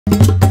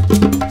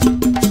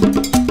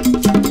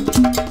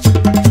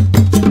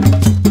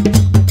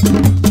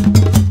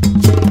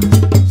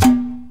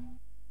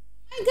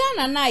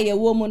na ye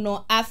wo mu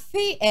no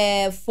afi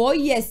 4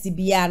 years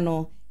bia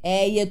no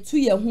ye tu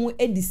ye hu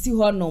edisi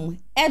honom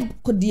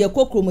kode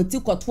kokromoti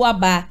koto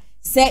aba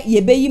se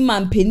ye beyi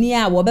mampeni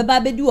a wo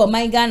beba bedi wo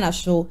man Ghana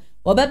show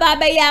wo beba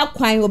be ya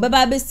kwan wo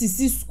beba be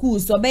sisi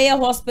schools wo be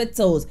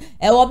hospitals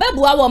wo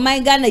bebua wo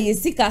man Ghana ye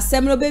sika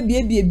semro be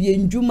bie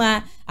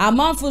ndwuma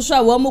amanfo so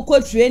a wo mu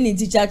ko training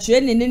teacher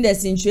training ni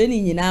nursing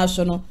training nyina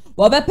so no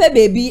wo bepe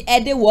baby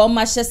ede wo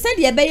ma hye se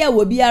de be ya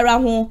wo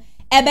biara ho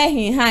ebe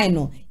hin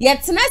no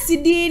yetena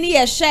sidi ni ye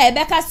hwe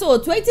ebe ka so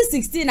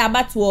 2016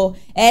 abato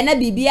na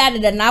bibia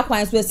de na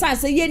kwan so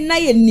sanse ye na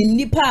ye nim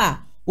nipa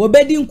wo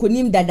bedi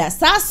nkonim dada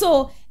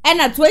saso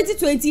na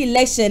 2020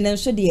 election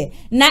nso de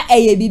na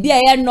eye bibia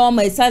ye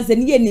normal sanse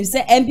ni ye nim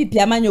se MPP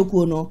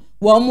amanyoko no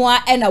wo moa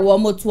na wo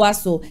motoa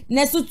so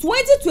na so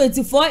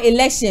 2024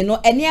 election no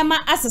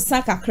eniema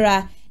asesa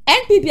kakra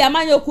MPP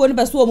amanyoko no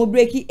be so wo mo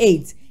break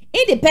 8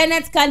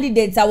 independent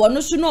candidates a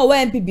wono so no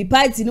MPP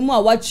party ni mu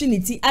a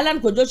watchinity Alan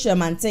Kojo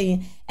Chairmanten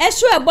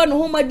ehwe ebo no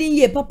homadin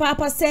ye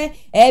papa se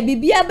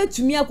bibia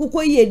betumi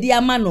akoko ye di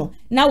ama no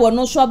na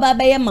wono so ba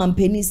be ye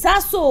mampeni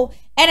saso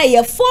era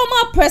ye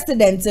former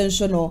president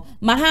nso no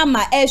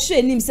Mahama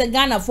ehwe nim se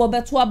Ghana for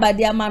beto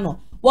abade ama no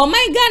wo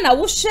man Ghana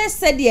wo hwe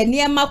se de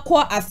niema ko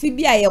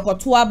afibia ye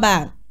koto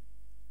aba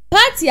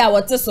party a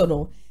wote so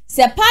no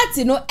se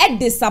party no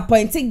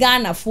disappoint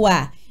Ghana for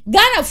a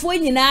Ghana fo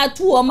nyina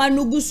to o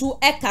manugusu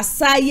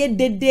ekasa ye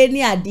dede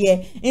ni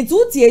ade nti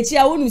uti echi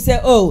a wonu se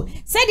oh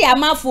se de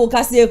amafo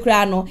kasa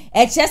ekura no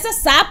echese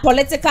sa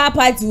political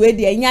party we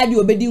de anya de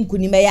obedi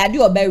nkuni me ya de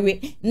obewe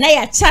na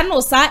ya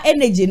channel sa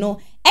energy no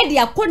e de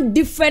akon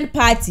different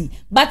party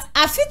but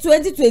afi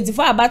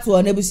 2024 abato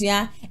on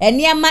ebusia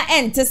eniema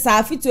ente sa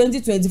afi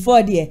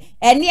 2024 de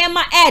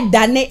eniema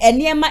dane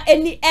eniema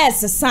eni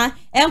esesa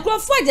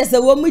enkrofo agese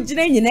wo mu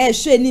gine nyina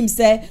ehwe nim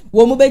se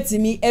wo mu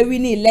betimi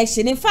ewini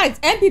election in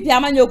fact MPP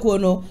amanyoko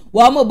no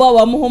wo mu bo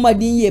wo mu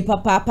homadin ye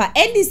papa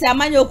NDC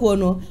amanyoko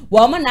no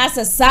wo mu na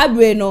asesa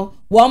bre no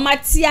wo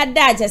matia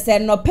da agese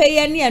no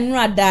peye ne enu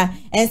ada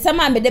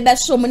ensema me de be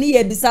shom ne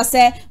ye bisa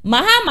se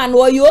Mahama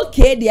no yo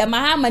okay de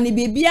Mahama ni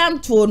bibia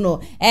nto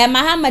no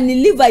Mahama ni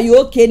liver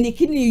yo okay ni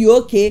kidney yo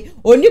okay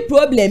oni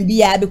problem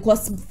bia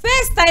because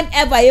first time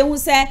ever ye hu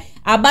se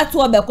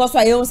abato bekoso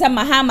ye se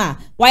Mahama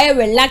why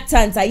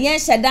reluctant yen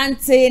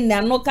shedante na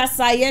no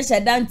kasa yen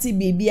shedante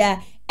bibia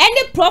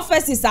any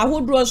prophecies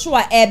ahodro so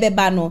a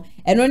ebeba no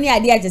eno ni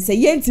ade agese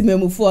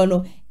yentimemufo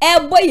no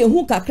ebo ye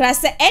hu kakra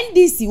se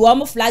NDC wo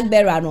mo flag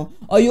bearer no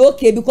oyo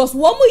okay because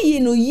wo mo yi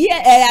no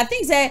year I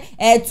think say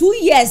 2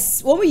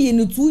 years wo mo yi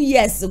no 2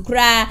 years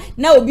kra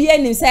na obi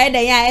enim say da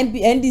ya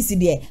NDC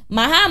de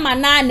Mahama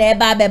na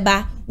eba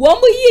beba wo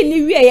mo yi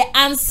ni wie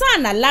ansa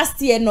na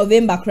last year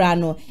November kra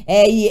no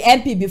yi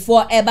MP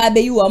before eba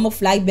be yi wo mo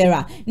flag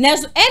bearer na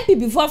so MP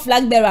before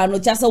flag bearer no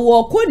chase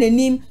wo ko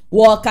nanim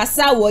wo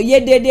kasa wo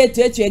yedede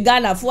tuetue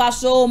Ghana fo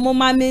aso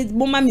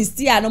moma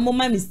mistia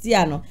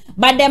no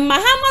but the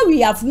Mahama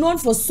we have known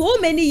for so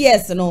many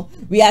years no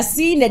we are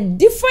seeing a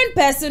different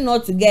person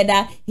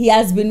altogether. He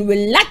has been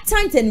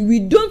reluctant and we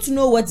don't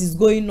know what is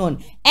going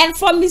on, and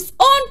from his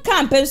own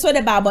camp and so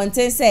the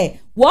Babonten say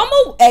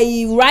womo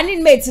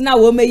running mate na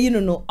wo me yino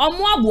no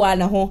omo aboa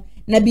na ho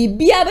na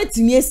bibia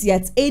betumi esi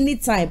at any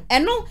time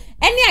eno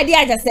any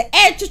idea just say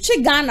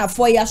twetwe Ghana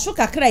for ya so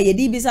kakra ye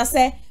di bisa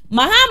say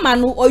Mahama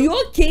no oyo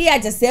okay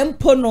agese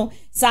mpo no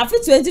safi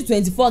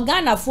 2024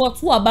 Ghana for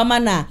to abama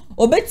na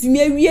obetumi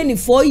awie ni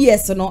 4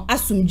 years no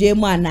asumdwe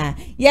mu ana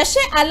ye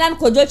hye Alan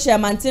Kojo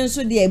Chairmanten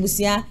so de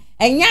abusia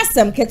enya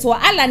asem keto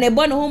Alan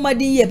ebo ne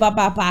homadin ye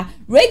papa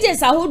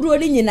regents ahodro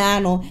ni nyina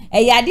no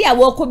eyade a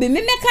wo ko be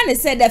memeka ne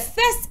say the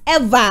first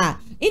ever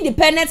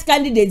independent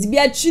candidate be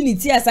a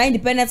trinity as an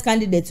independent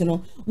candidate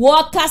no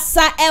wo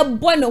kasa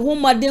ebo ne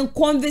homadin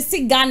convince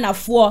Ghana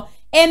for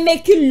and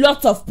making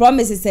lot of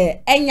promises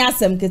enya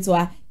sem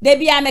ketwa they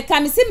be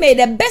ameka me say may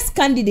the best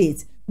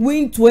candidate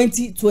win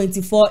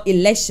 2024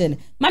 election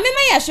mama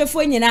ya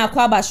hwefo nyina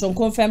akwa ba shon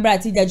confirm bra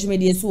ti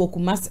judgment so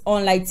Kumasi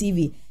online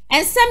TV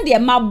and some de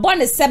ma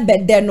bone se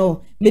bede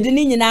no me de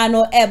nyina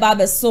no e ba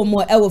be so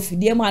mo e wo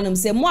fidie mu hanom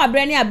say mo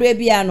abre ne abre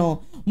bia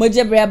no mo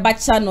jebre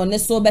bacha no ne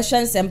so be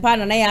hwen sempa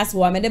no na ya so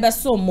wa me de be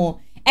so mo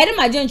e de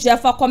ma jentua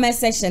fa comment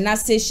section na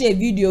say share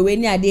video we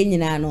ni ade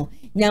nyina no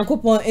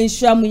Nyankopon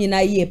ensura mu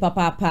nyina ye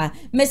papa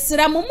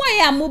mesra mo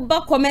ya mo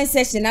ba comment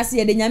section na se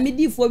ye de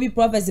nyamedifo bi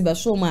prophecy be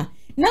so ma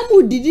na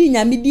mu didi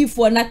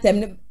nyamedifo na tem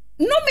no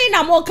me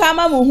na mo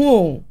kama mo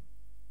hu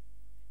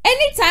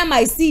anytime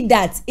I see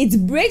that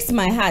it breaks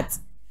my heart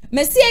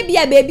me see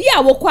bia baby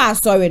a wo kwa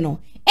asori no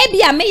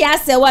ebia me ya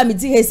se wa me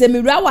ti hese me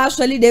wura wa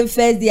actually dem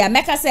first day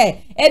meka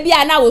say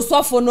ebia na wo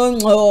sofo no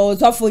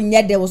sofo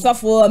nyede wo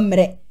sofo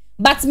mre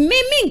but me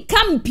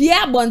come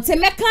pia bonte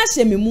meka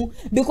hye me mu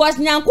because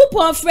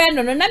Nyankopon friend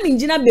no na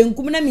minjina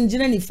benkum na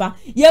minjina nifa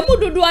ye mu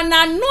dodo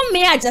na no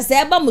me acha se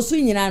eba musu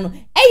nyina no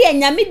eye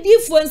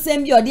nyamedifo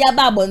nsem bi ode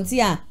aba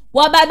bonte a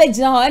wo ba be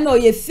gina ho na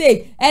oye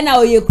fake na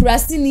oye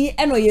kurasini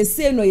na oye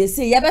say no ye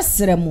say ye be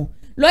seremu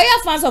lawyer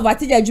fans of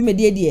Atija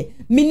Jumedie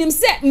minim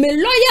se me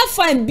lawyer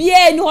fan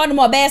bia ni ho no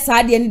mo be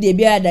sa de ni de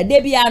bia da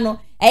de bia no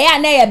eya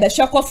na ye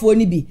behwekofo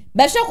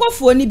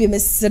ni bi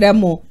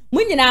mesremo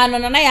munyina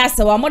no na ya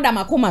asewa moda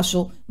makoma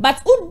so but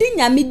udi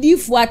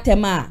nyamedifo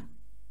atema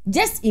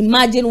just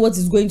imagine what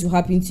is going to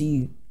happen to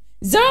you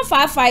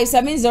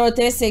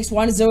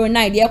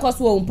 0557036109 de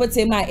ekoso wo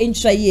mpotema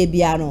enhwa ye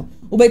bia no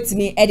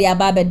ubetimi e de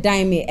aba be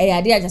dan me e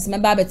ya de ajase me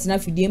ba betena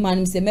fidie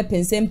manum se me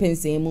pensem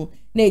mu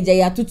na eja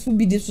ya tutu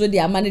bi di so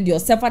de amane de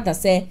osefata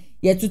se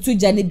ye tutu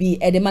jane bi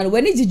e de man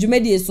wani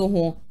jijumedi so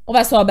ho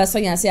obaso obaso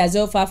yan se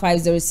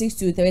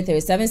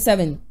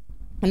 0550623377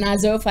 na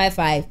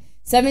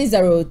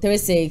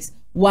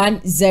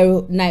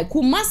 0557036109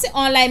 Kumasi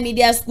online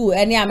media school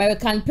any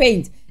American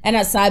Paint and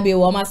a sabi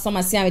wo ma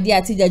soma se am de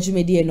atija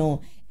jumedi no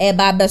e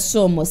ba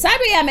besom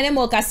sabi ya mene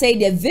mo ka say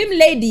the Vim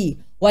Lady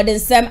what the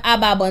same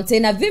ababonte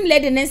na Vim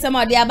Lady nsem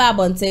odi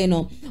ababonte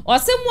no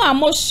osemu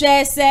amo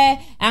share se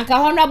anka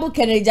honorable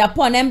Kennedy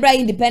Japan embra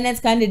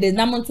independent candidate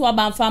na monto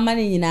abanfa ma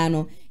nyina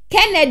no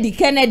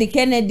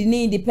Kennedy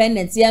ni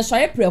independent ya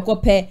sori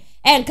prekope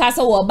enka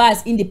se wo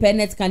bas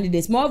independent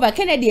candidates moreover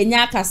Kennedy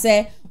enya aka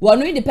se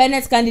wonu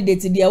independent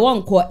candidate de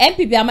wonko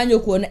MPP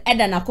amanyoko no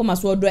eda na koma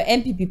so do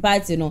MPP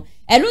party no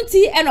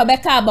enunti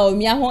enobeka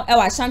abawumia ho e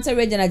wa Ashanti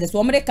regional just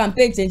wo mre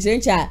campaign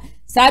chencherencha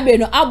sabe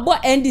no abo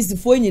NDC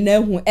fo nyina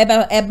hu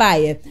eba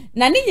ye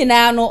na ni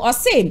nyina no o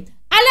se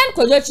Alan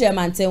Kojo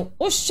Chairmanten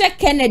o hwe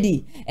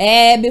Kennedy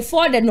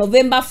before the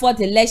November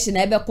 4th election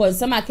ebe ko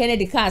sama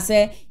Kennedy ka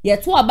say ye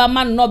to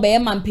obama no be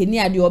mampeni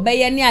ade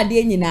obeye ne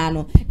ade nyina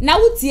no na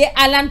wutie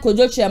Alan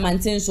Kojo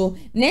Chairmanten so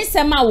ne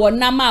nsema wo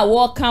nam a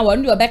wo ka wo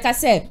ne obeka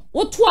say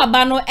wo to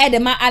aba no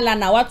edema Alan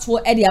na wato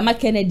ede ama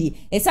Kennedy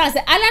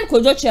say Alan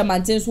Kojo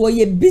Chairmanten so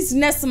ye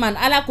businessman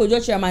Alan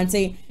Kojo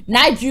Chairmanten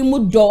na adwimu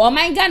do o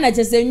man Ghana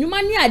chese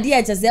nwuma ne ade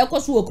e chese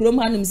ekoso wo krom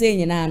hanum say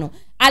nyina no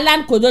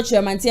Alan Kojo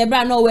Chairmanten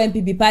ebra no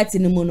MPP party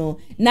ni mu no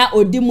na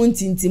odi mu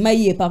ntintima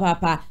yie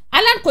papa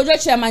Alan Kojo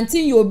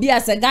Chairmanten yo bi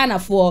as Ghana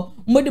for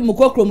modi mu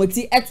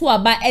kokromoti eto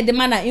aba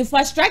edema na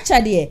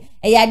infrastructure de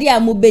eyade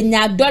amu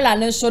benya dollar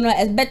no so no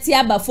ebeti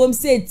aba fom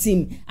say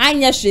team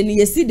anya hwe ni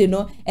yesi de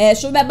no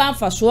so be ban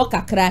fa so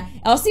kakra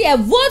I see a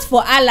vote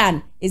for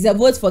Alan is a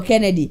vote for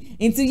Kennedy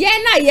into ye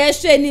na ye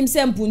hwe nim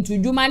se mpuntu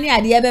dwuma ne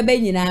ade ebebe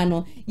nyina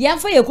no ye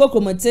mfa ye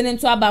kokromoti ne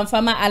to aba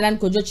mfa ma Alan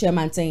Kojo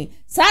Chairmanten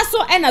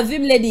saso ena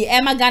Vim Lady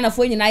Emma Ghana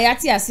for nyina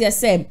yate ase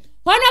se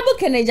Honorable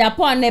Kennedy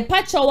Japan ne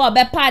pacho wa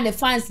be pa the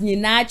fans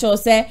nyina cho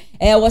se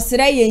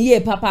wosere ye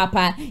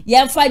papa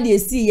yemfa de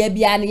si ye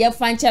bia ne ye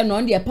fanche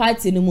no de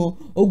party no mu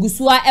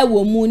ogusua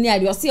ewo mu ni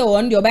ade ose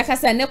won de obeka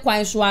se ne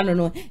kwan so ano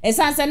no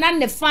esanse na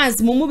ne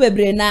fans mu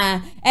bebre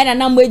na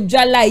na mo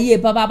dwala ye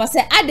papa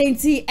se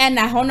Adansie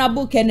na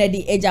Honorable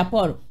Kennedy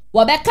Japan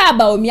wobeka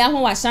BAWUMIA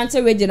ho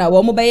Ashanti regional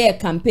wo mo be ye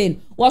campaign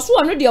woso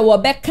no de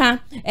wobeka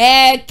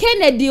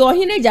Kennedy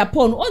ohine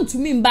Japan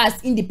ontumi mbas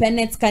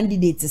independent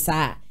candidate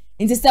sa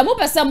Inti se mo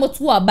pese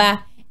moto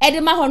aba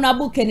edema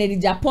Honorable Kennedy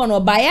Japan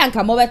oba ya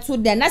nka mo beto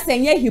de na se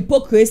nye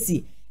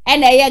hypocrisy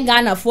ena ye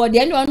Ghana for de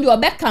ene on de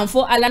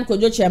obekanfo Alan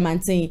Kojo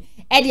Chairmanten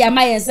ede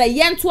ama yen se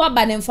yento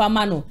aba ne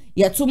mfama no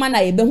yetuma na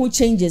ye behu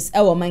changes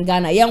ewo man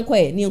Ghana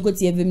yenkwe ni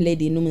nkoti Vim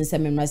Lady no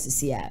nsem mra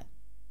sisia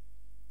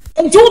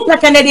Entu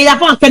Kennedy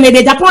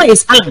Japan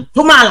is Alan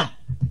Tumala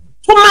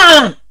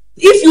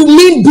if you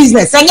mean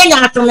business anya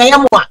nya atona ye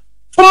mo a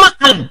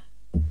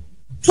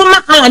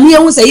Tuma Alan here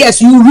who say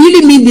yes you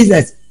really mean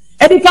business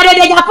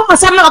Kennedy Japan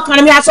some no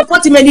economy I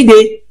support him any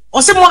day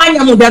or some one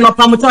am be no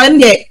promoter and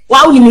there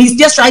wow he's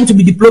just trying to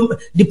be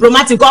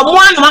diplomatic or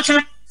one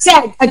maka say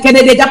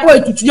Kennedy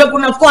Japan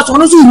to of course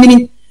on so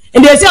meaning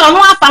and they say on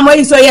one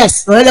family so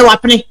yes really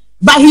happening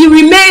but he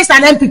remains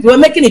an MP we're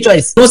making a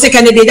choice no say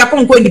Kennedy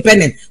Japan go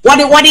independent what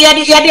they are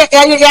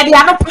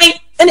not playing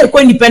and they go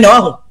independent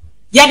oh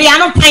yeah they are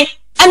not playing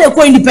and they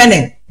go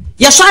independent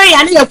yeah sorry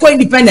and they go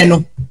independent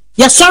no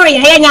yeah sorry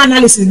I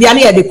analysis they are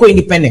they go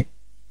independent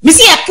we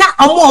see a car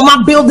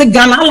or build the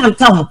Ghana Alan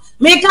town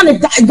make a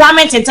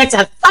garment and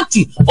Texas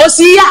factory or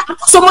see ya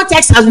so much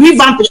Texas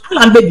revamp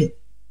Alan baby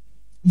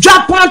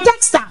Japan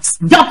Texas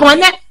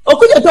Japan or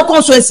could you talk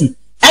constituency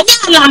and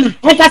Alan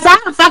and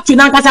Kasa factory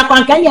and Kasa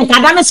Kwankan and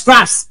Kadana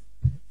scraps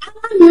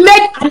Alan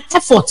make an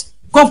effort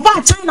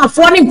compare China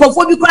foreign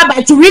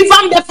by to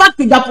revamp the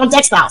factory Japan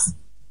Texas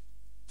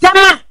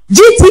Ghana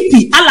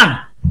GTP Alan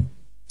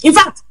in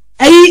fact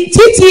a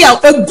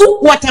TTL a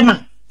good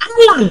waterman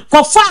Alan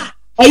Kofa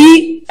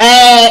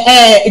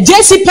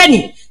JC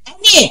Penny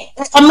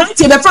a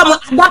mighty from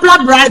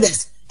Adapla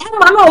Brothers and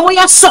one of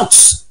your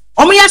socks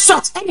and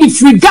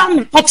if we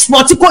Ghana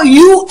export to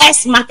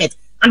US market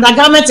and the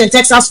government in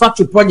Texas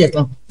factory project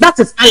that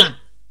is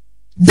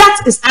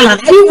Alan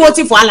are you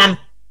voting for Alan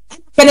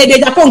Kennedy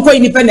Japan go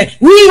independent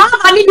we have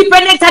an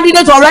independent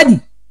candidate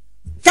already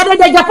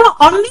Kennedy Japan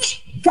only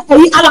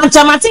Alan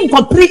Chairmanten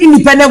complete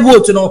independent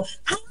vote Alan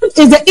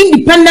is the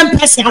independent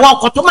person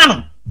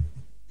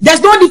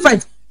there's no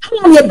difference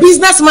Alan a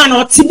businessman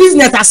or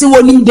business as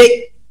one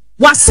day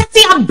was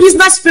setting up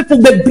business people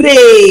the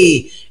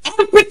brave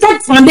and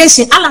protect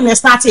foundation Alan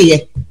started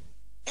here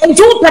and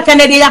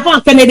Kennedy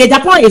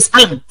Japan is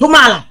Alan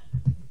Tumala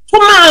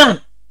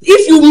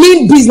if you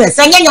mean business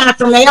and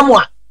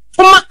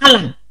Toma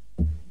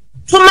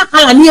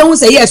Alan here who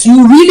say yes,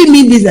 you really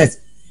mean business.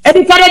 And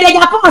the Canada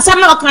Japan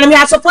some economy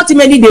are supporting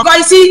many days.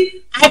 Because you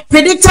see, I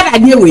predicted that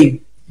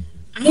way.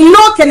 I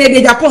know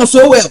Canada Japan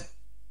so well.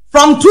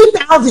 From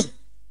 2000,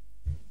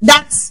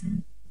 that's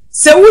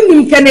so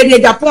unim Canada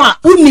Japan,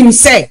 unim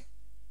say.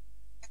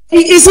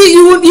 You see,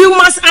 you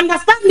must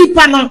understand the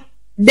panel.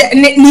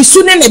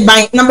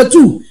 Number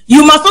two,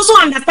 you must also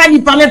understand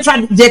the panel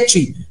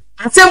trajectory.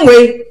 The same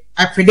way,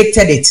 I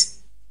predicted it.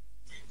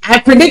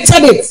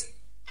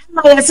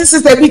 My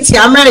sister be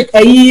America,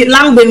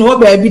 Langdon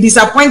Hobe be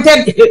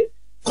disappointed,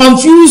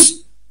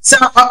 confused, so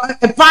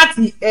a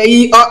party,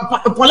 a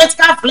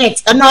political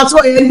flex, and also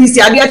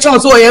NDC,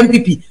 also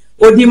MPP,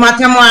 or the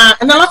Matema,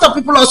 and a lot of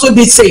people also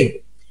did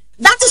say.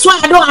 That is why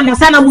I don't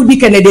understand how Moody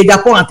Canada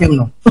Japan attempt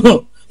no.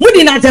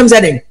 Moody not attempt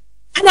that. And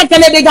I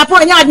Canada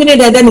Japan, yeah,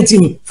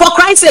 identity. For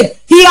Christ's sake,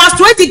 he has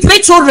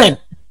 23 children.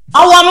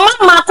 Our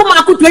mama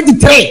come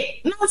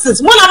 23.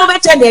 Nonsense. One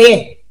of them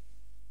there.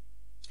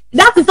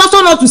 That is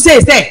also not to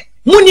say,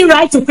 Mooney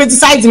right to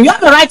criticize him. You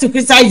have a right to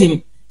criticize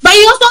him. But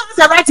he also has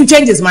a right to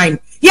change his mind.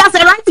 He has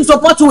a right to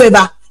support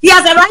whoever. He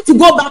has a right to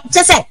go back.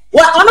 Just say,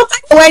 well, I'm not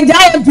going to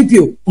enjoy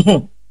MPP.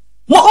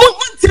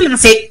 One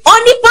say,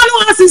 only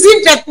panel has his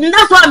interest. And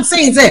that's what I'm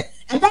saying, say.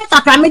 And then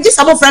I can make just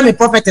about from a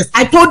prophetess.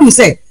 I told you,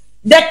 say,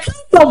 the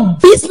kind of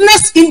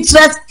business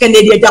interest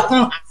Canada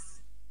Japan has.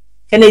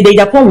 Canada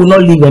Japan will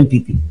not leave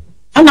MPP.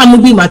 And I'm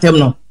moving my term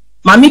now.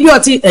 My media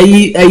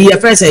a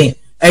friend saying,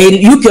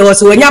 UK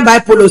also when you buy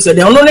polo, so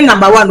the only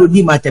number one would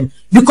be Matem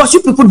because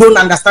you people don't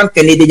understand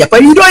Canada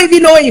Japan. You don't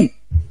even know him.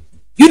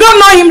 You don't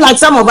know him like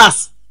some of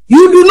us.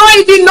 You do not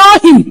even know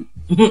him.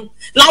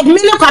 Like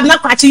Milo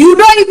Kadnakachi, you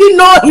don't even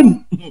know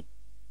him.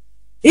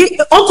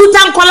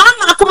 Okutan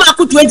Kolama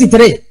Akumaku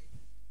 23.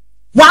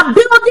 We're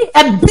building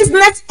a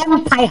business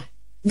empire.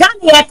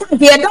 Ghana,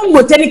 you don't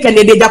go to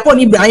Canada Japan,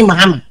 Ibrahim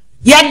Mahama.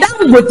 You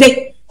don't go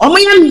to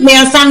Omoyan me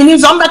asami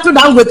zomba to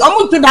down with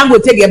to down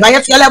with take by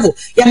your level.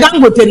 You down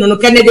with no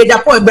Canada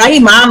Japan,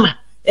 Ibrahim Mahama,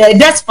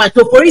 despite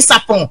to Pori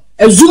Sapon,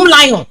 a Zoom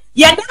Lion.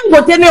 You down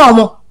with any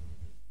omo.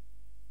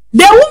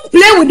 They won't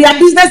play with their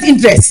business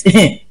interests.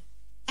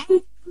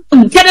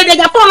 Canada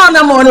Japan on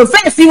the morning.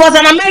 First, he was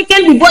an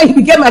American before he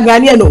became a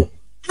Ghanaian.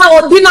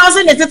 How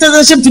denouncing the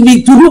citizenship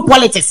to rule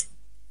politics.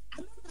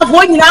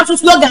 When you have to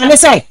slogan, they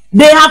say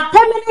they have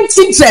permanent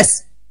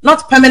interests,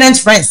 not permanent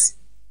friends.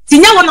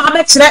 Tinya wana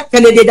abekire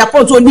Canada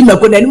Japan to odi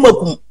mako na ni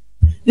mako.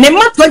 Ne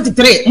ma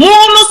 23. Mo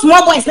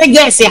small boys like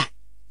guys here.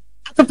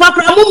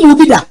 Atopapra mu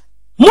bi da.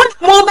 Mo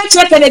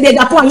bekire Canada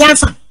Japan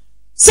yansa.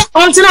 Se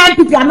ontina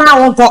MPP ana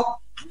wonko.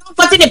 Ana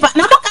party the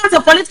na mo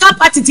kan political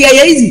party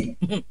tie easy.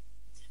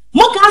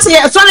 Mo kan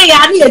say sorry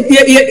ya ni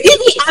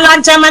ini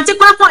alanchemante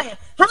kwa.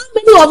 How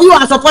many of you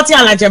are supporting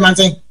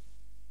alanchemante?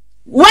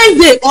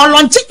 Wednesday or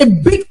launching a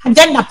big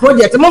agenda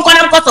project. Mo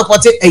kan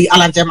support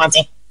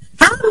alanchemante.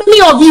 How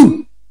many of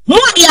you Mo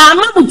ya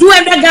amamu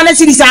 200 Ghana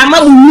cedis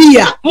amamu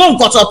wiya mo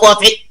nko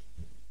support it.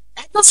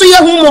 Eto so ye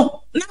hu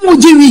mo na mo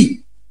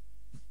jiwi.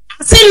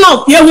 Say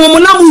no ye hu mo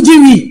na mo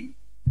jiwi.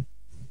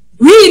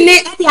 We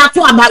need any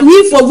ato about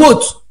we for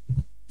vote.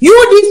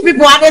 You these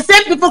people are the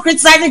same people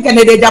criticizing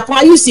Canada Japan.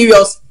 Are you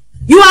serious?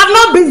 You have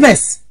no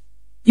business.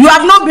 You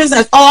have no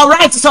business. All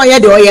right, so yeah,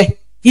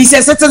 he's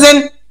a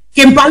citizen.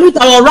 Can pollute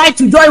our right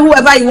to join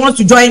whoever he wants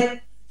to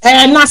join.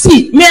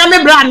 Nasi, me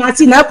ame bra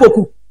nasi na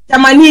poku.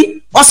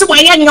 Tamani. Also,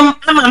 why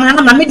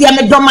I'm media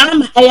me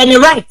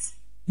right.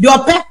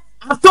 Your pet,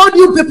 I've told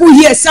you people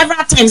here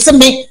several times.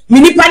 Me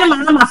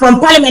from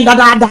Parliament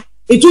that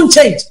it won't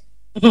change.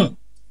 Me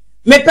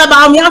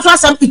peba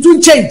it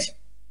won't change.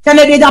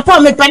 Canada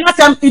Japan me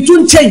penasam it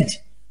won't change.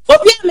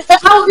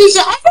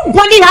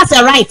 Everybody has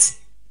a right.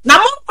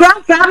 Now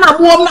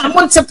more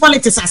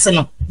politics as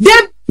no. They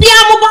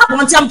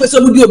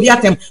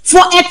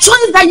for a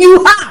choice that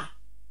you have.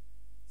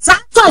 So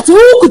choice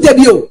who could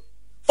be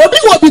Obi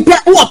will be a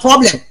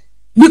problem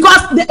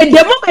because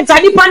the moment I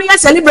did a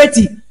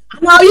celebrity,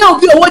 now you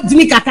be a word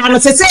Dinikaka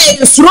say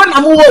Suron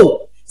Amu,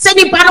 say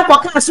the panel for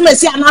Castle,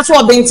 say an answer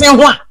of being saying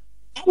one.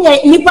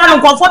 And Nippon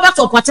comfort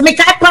of what to make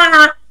a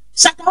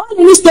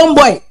Shakawan stone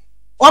boy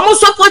almost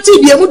supported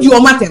the Amudio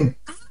Matem.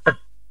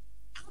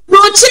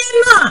 No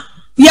China,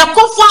 your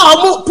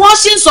cover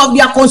portions of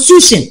their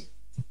constitution.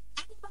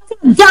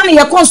 Ghana,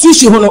 your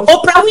constitution,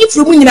 Oprah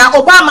Winfrey,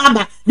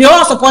 Obama, they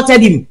all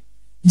supported him.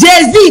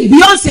 Jay-Z,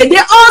 Beyonce, they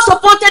all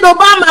supported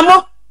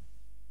Obama.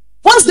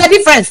 What's the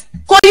difference?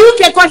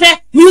 UK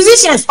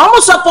musicians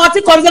almost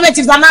supported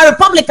conservatives and now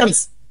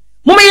Republicans.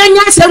 Mama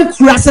yanya sem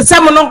kurase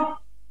semono.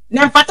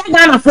 Na fata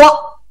Ghana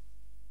for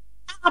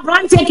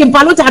Adansie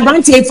Kimpaluta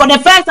Adansie for the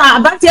first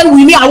Adansie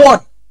winning award.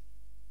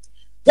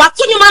 What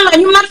you man na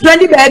you not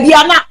trendy baby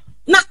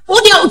na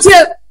Udia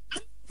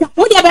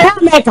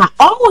be America.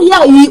 Omo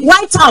here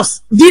White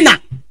House dinner.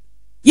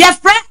 Yes,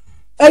 friend.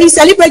 He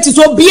celebrates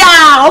so bia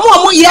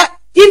omo here.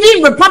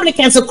 Even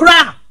Republicans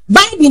cry.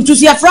 Biden to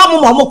see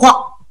from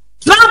Momoko.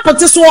 Trump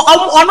to so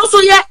also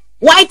here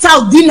White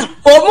House dinner.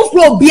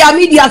 Almost be a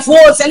media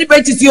for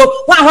celebrities you.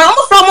 Wow,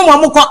 from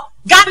Momoko.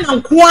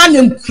 Ghana Kwan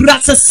and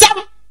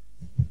Krasasem.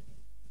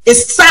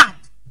 It's sad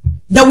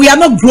that we are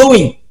not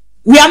growing.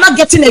 We are not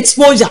getting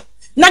exposure.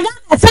 Now,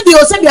 I said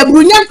you said you're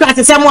brilliant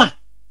class someone.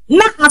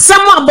 Now,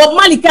 someone Bob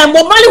Marley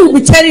will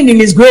be turning in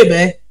his grave,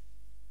 eh?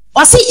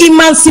 Or see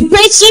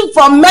emancipation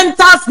from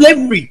mental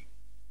slavery.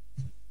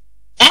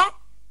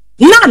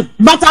 None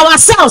but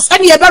ourselves.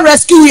 And you ever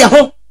rescue your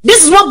home.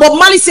 This is what Bob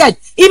Marley said.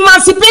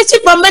 Emancipation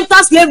from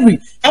mental slavery.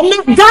 And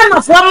then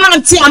Ghana for one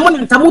man, I'm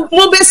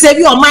going to save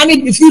your mind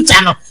in the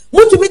future. Now,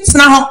 what to be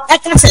now? I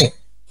can say,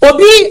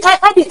 Obi,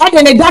 I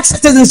a dark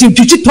citizenship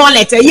to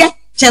toilet. Yeah,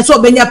 chance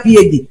of being a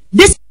PhD.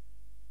 This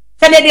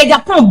Canada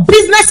Japan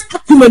business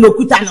acumen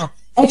okutano.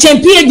 A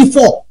PhD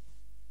 4.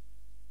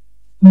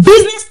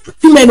 Business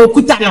acumen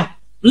okutano.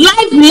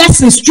 Life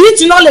lessons,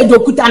 street knowledge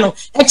okutano.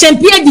 A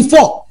PhD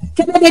 4.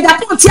 Canada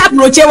Japan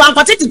tiabroche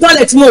one to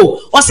toilet mo.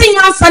 Or say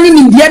young sunny in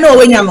Indiana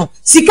wenyano.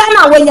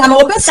 Sikana wenyano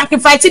obe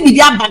sacrificing the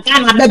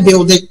bagana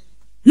building.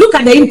 Look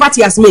at the impact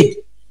he has made.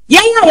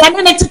 Yeah, the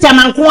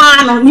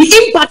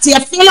impact you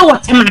feel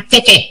what tema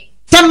keke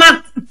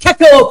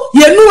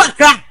you know a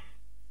crack.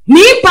 The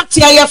impact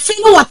you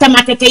feel what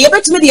tema keke. You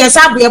bet me the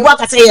Asabu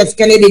Yabaka say yes,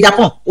 Canada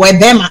Japan, where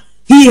them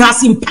he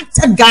has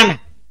impacted Ghana.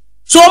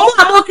 So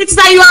more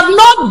criticize you have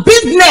no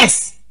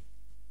business.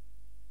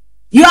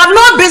 You have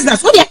no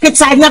business. What you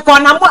criticize na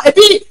kona mo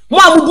ebi mo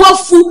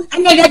abubuafu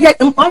anya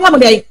onya mo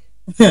dey.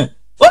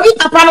 Obi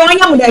papa no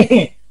anya mo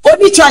dey.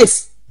 Obi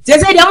choice. They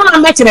say they want to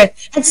match it.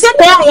 Except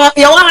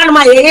you want to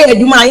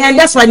my and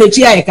that's why they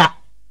cheer.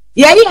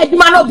 Yeah, you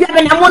no be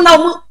having a one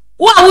now.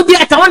 What would be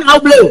at one hour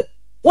blue?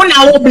 1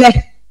 hour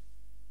black.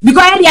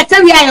 Because I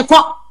tell you, I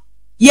call.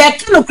 Yeah,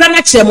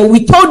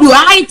 we told you,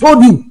 I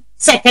told you,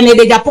 second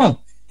in Japan.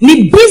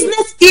 The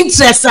business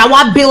interests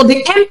are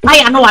building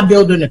empire, no are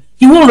building.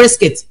 He won't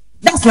risk it.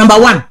 That's number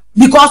one.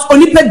 Because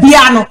only pay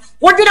piano.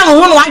 What did I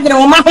want to do?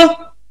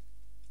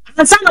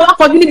 And some of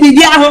what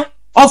you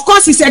of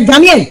course, he said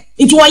Ghanaian.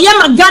 It was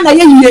Yama Ghana.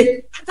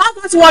 I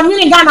thought 1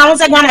 million Ghana. I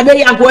was a Ghana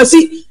baby. I go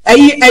see a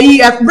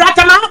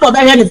Bratamahabo.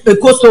 I had a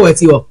coastal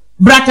with you.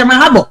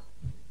 Bratamahabo.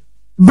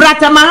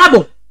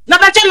 Now,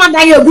 but you know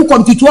that you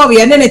come to 12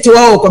 and then it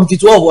will come to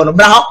 12.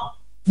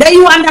 Then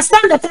you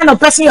understand the kind of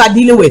person you are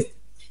dealing with.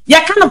 You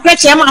kind of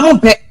pressure. I'm a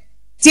pet.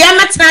 See, I'm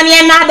not trying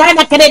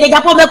to Canada.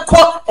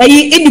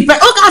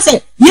 Independent. Okay, I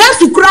say yes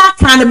to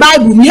crack and the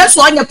Bible. Yes,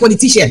 to any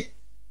politician.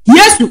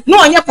 Yes, to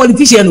no any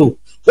politician. No.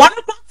 One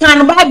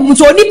can Bible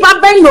so nipa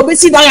ben no be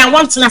see that I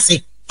want to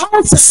say.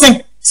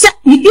 Say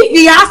if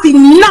he has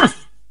enough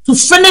to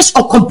finish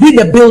or complete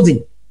the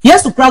building.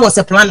 Yes, to was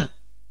a planner.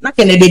 Not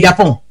Canada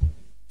Japan.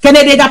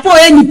 Canada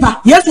Japan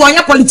nipa. Yes, one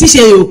your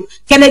politician you.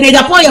 Canada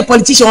Japan your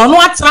politician. Or no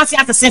what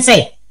translate to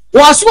say.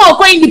 Was so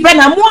ko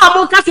independent. Mo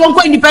amoka so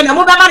ko independent.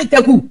 Mo be marry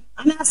teku.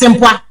 Ana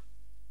sempoa.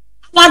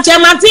 One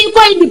chairman tin ko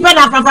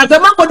independent papa.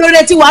 Ma ko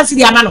donate 1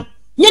 cedi amano.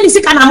 Nye ni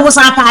sika na mo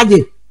san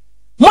paaje.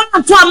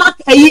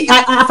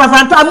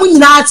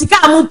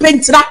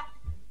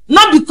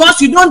 Not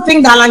because you don't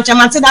think that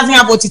Lanchamanti doesn't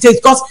have what it is,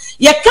 because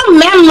you can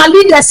man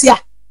leaders here,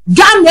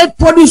 Ghana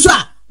producer,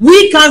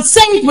 we can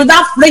say it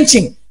without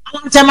flinching.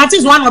 Lanchamanti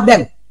is one of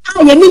them.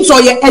 I mean, so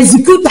you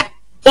executor,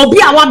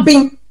 Obi awa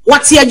bing,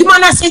 what's here,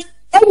 Jumana say,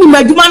 any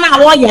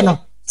Medumana away,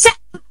 say,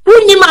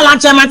 Unima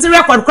Lanchamanti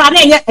record,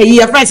 crying a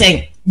year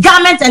present,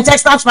 garment and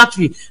textiles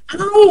factory.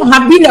 I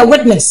have been a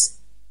witness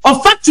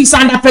of factories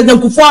under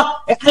President Kufuor,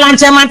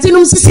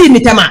 Lanchamantinum Sisi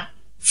Mitema.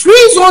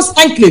 Free zones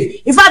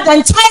enclave. In fact, the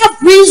entire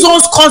free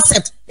zones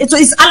concept, it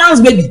is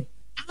Alan's baby.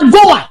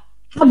 Agoa,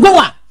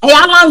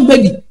 Alan's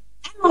baby.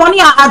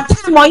 Money at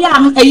time or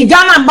a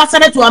Ghana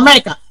ambassador to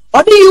America.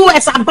 Or the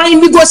US are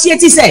buying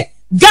negotiating say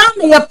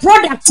Ghana a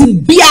product to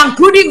be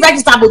including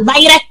vegetable buy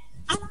it.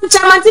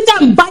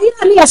 Lanchamantin buy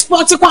it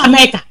export to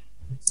America.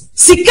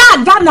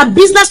 Sika Ghana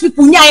business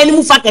people near any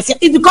move factors.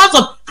 It's because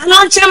of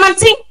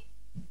Lanchamantin.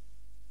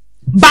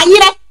 Buy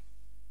it.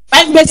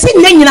 And they see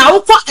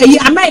now for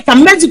America,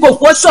 Mexico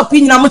for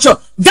shopping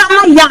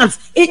Ghana yarns.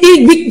 It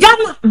be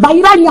Ghana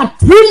by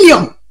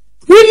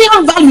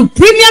premium value,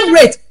 premium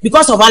rate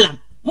because of Alan.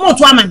 More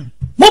to a man,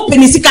 more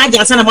penisika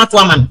about to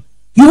a man.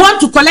 You want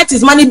to collect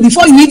his money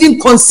before you even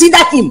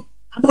consider him.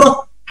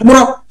 Abro.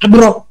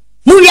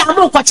 Muya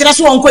amo kwa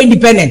chirasu onko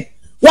independent.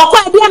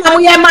 Wakwa ebia na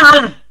muya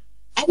Alan.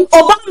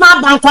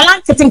 Obama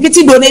bank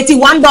Kiti donating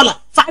 $1,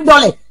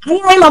 $5. I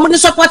am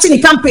supporting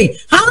the campaign.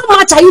 How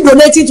much are you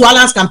donating to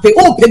Alan's campaign?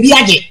 Oh, baby,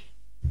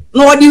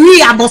 no, the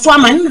we are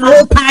Botswana,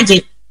 no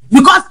page.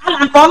 Because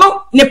Alan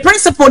Kono, the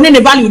principle,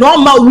 the value,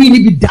 no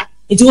really be that.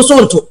 It was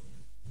also.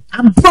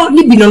 I'm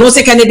probably been no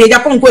second day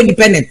Japan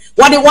independent.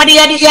 What the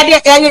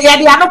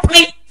are not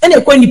paying and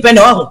a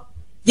co-independent. Oh,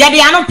 yeah, they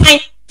are not paying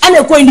and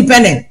a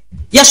co-independent.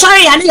 You're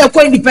sorry, I need a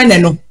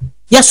co-independent. No,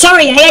 you're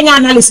sorry, I ain't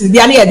analysis. They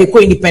are the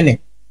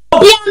co-independent.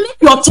 Make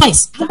your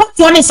choice. About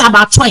one is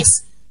about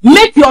choice.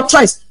 Make your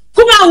choice.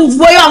 Kuma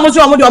uvoye almost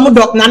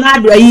dok na na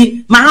do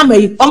yi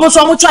mahame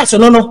almost choice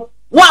no.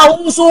 Wow,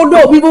 also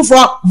do people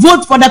for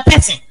vote for the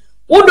person.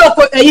 Udo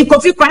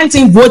Kofi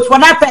Quentin vote for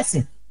that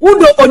person.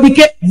 Udo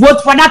Odike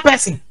vote for that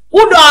person.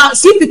 Udo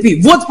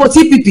CPP vote for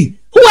CPP.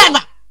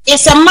 Whoever,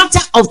 it's a matter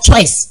of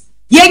choice.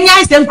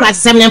 Yenya same class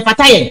same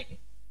empataye.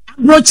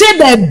 Broche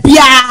be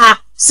bia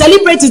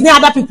celebrities and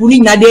other people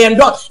in they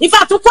endorse. In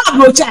fact, to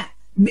broche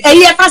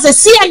a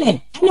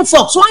CNN and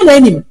Fox one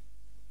enemy.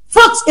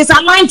 Fox is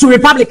aligned to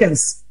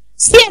Republicans.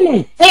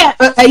 CNN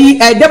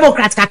a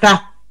Democrat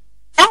kaka.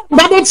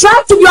 But they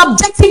try to be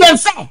objective and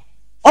fair.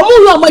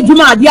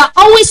 They are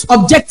always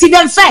objective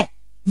and fair.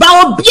 But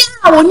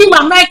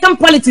American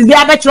politics, they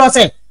are better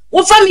say.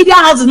 Ofa media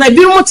houses na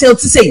bi mo tell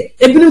to say,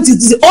 e bi no to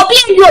say,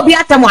 obi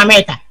atem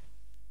America.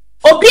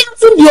 Obi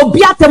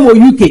atem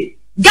UK.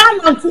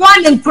 Ghana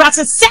kwan and cross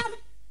sem.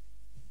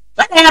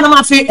 But I am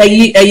ma fe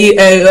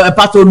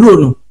patoduro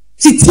no.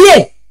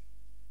 Titie.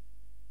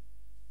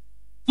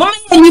 Mama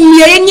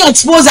ye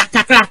expose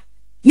kakra.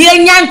 Ni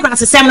enyan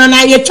cross sem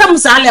na ye twam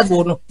sa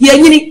level no. Ye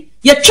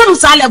twam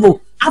sa level.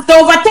 After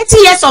over 30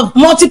 years of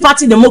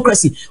multi-party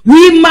democracy,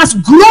 we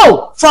must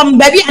grow from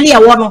baby and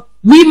here one.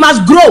 We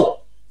must grow.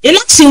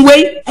 Election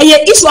way, and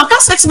yet it's work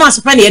 6 months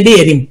per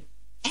day.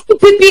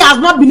 NPP has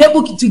not been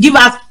able to give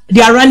us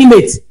their running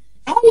mates.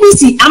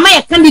 NBC, am I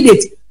a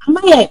candidate? Am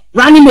I a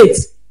running mate?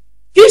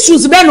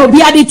 Issues Ben will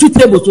be added to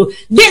table. So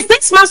this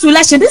 6 months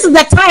election, this is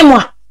the time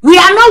we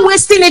are not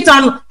wasting it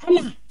on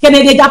Ken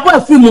Agyapo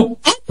Vim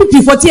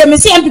NPP for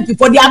TMC, NPP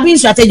for their being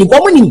strategic.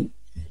 The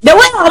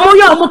way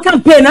I'm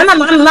campaign and I'm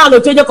now to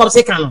take up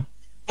second.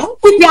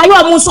 NPP are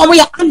almost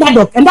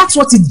underdog, and that's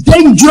what is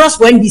dangerous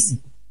for NBC.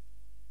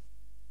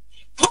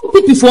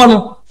 NPP for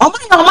no,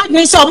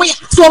 my so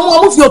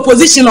move your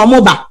position or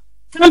mobile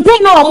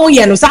campaign no more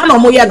yeno, sa no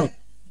more yeno.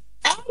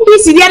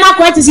 NBC they are not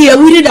quite to see a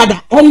really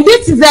dada, and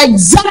this is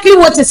exactly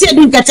what I said.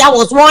 I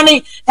was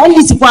warning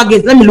NBC for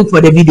against. Let me look for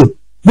the video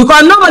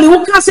because normally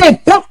who can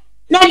say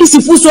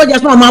NBC full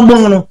soldiers no my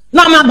bono,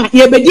 no my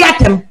ye be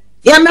diatem.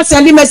 Yeah, me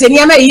send message.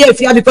 Yeah, me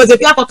here because if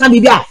you can be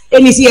there,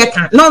 NBC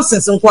can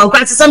nonsense.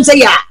 Some say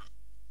yeah.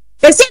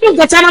 They say look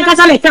at China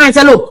can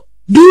say look,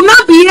 do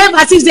not behave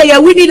as if they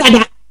are winning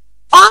dada.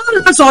 All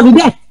us on the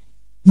deck.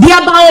 The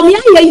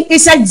BAWUMIA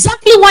is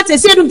exactly what they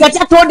said to get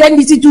told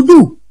NBC to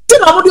do. You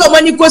know what your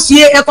money costs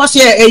here, a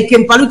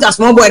Ken Paluta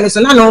small boy, and so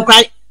no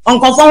cry,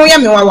 Uncle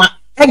Fonya.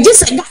 And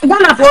just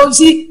Ghana for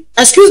see,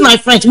 excuse my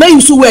French, may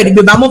you so wear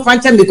the Bamo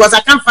Phantom because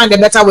I can't find a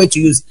better way to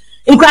use.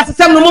 In class,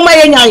 some no mama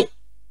yai.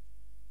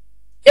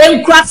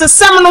 In class,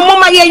 some no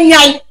mama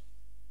yai.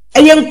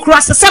 And in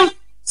class, some.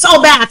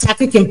 So bad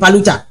attacking Ken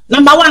Paluta.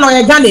 Number one,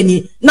 or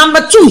Ghanani.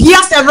 Number two, he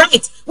has the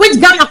right. Which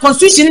Ghana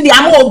constitution the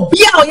amo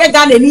be or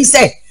Ghanani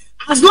say.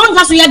 As long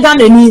as we are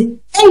Ghanani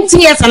 8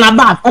 years and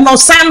above, and I'll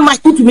sign my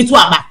to me to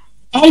abba.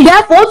 And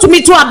therefore to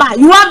me to abba,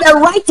 you have the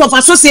right of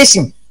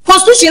association.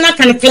 Constitution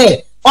can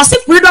clear. Or say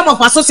freedom of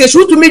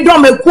association to me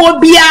drum a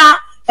quobia,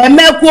 a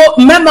melco,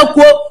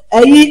 memako,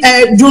 a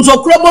Junso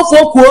Krobo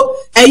Foko,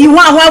 a you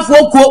want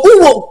Foko,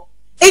 Uwo.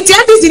 It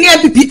is in the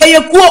MPP, a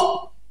quo.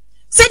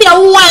 Say the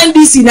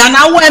NDC na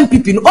now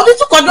MPP no obi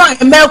to kodon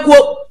emelko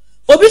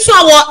obi so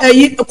awo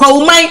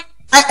kwumai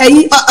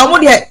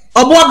amode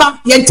oboba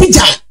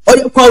yentijai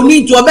kwa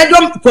ni to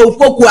obedom kwa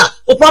foku a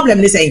o problem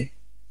ni say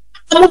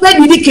amu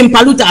be di Ken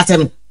Paluta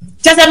atem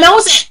chese me wo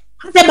se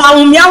ate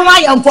BAWUMIA wa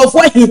ya mfofo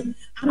hi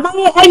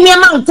amaye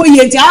eniema nko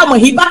yenti amo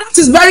hi but that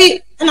is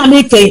very na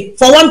make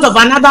for want of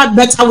another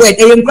better word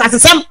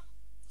enkrasem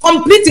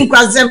complete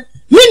enkrasem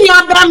mini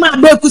abrama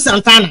abeku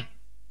Santana.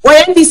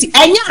 NDC,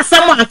 and ya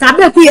someone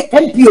Abeku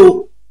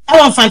MPO, I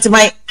want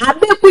Fantimai,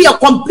 Abeku your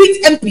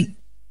complete MP.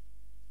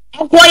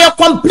 Acquire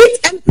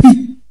complete MP.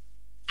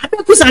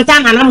 Abeku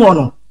Santana and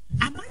Amono.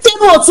 I'm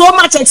not so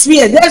much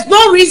experience. There's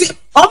no reason.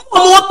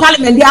 More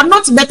parliament, they are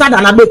not better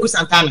than Abeku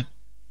Santana.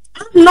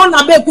 I've known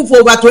Abeku for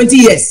over 20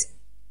 years.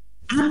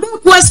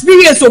 Abeku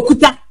experience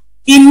Okuta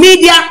in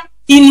media,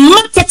 in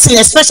marketing,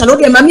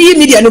 especially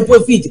media no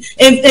profit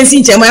and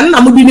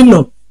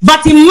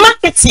but in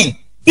marketing,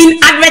 in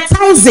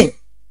advertising.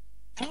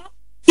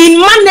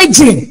 In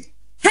managing,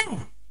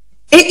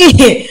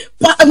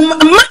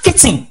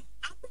 marketing,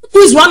 who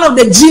is one of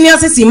the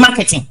geniuses in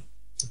marketing.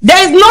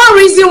 There is no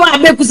reason why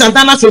Abeku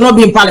Santana should not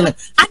be in parliament.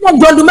 I don't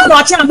do me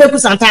watching Abeku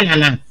Santana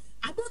now.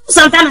 Abeku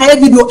Santana a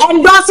video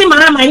endorsing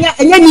Mahama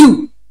and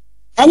you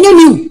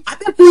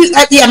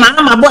Abeku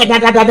Mahama boy da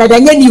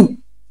you.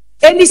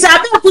 And this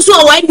Abeku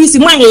so why this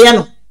man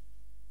here.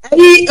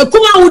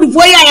 Kuma would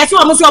boy I saw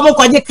almost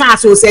a car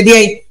so said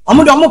ye.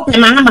 Omo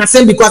Mahama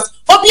same because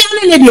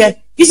Obiane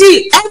you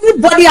see,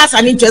 everybody has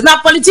an interest.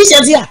 Now,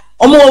 politicians here,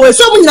 so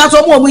many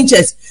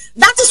interest.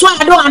 That is why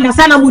I don't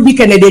understand how we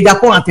Ken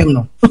Agyapo Vim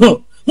no.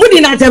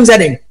 Mudi na tem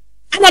saying,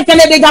 and Ken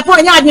Agyapo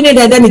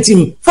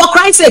anything. For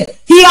Christ's sake,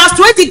 he has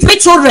 23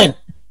 children.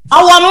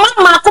 Our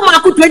mama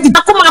Kumaku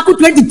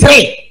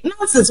 23.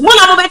 Nonsense.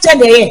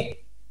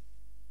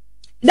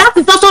 That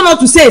is also not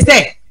to say,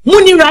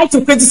 Muni right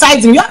to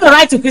criticize him. You have the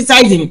right to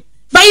criticize him,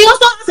 but he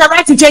also has the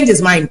right to change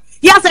his mind.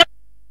 He has a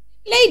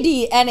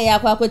Lady ene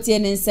yakwakotie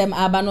nsem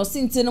aba no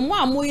sinti no mo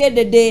amoye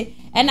dede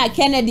ena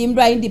Kennedy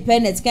Mbra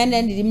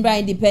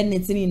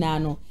independent ni na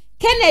no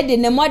Kennedy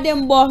ne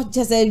modern bo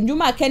chese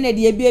nduma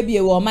Kennedy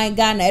ebiebie wo man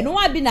Ghana eno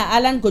wa bi na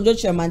Alan Kojo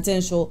Chairman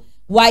show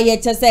Why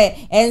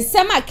say and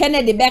Sama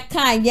Kennedy back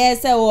can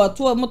yes or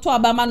to motor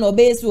Obama no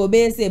base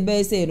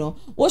no.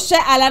 O share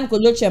Alan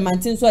Kojoche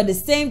Mantin so the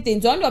same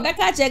thing to under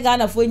Becca check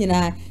Ghana for you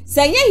now.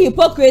 Say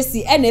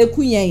hypocrisy and a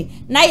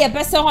queen. Now your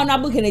person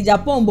on book in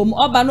Japan boom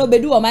oba no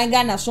bedu or my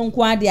Ghana son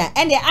quadia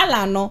and the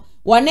Alano.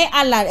 One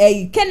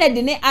Alan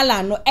Kennedy ne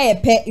Alan no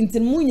pe into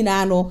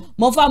Munano,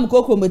 Mofam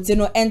Coco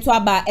Mutino and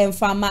Twaba and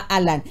Farmer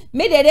Alan.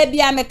 Made a be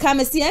a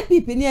mecamisi and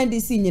people near the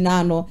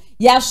senior.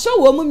 Ya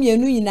show woman you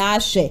in our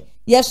share.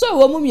 Ya show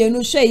woman you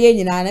know share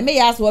yen and may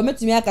ask woman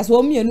to me as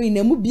woman you know in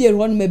a mobile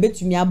one may bet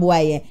to me a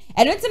boy.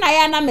 And it's an I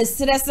am a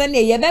stress and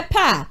a yebe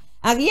pa.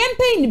 A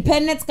yempe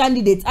independent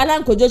candidate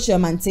Alan Kojoche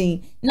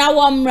Mantin.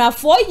 Now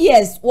 4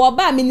 years or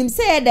ba minim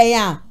say they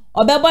are.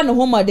 Obeba no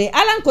homo de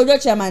Alan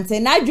Kojoche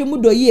Mantin na adwemu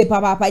do ye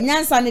papa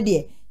nyansa ne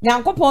de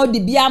Nyankopon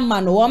de bia ma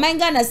no wo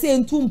manga na se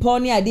ntumpo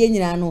ne ade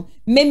nyina no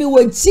memi wo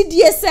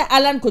chidie se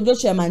Alan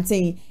Kojoche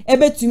Mantin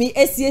ebetumi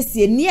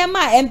esiesie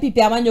niema MPP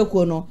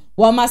amanyoko no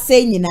wo ma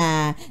se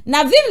nyina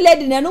na Vim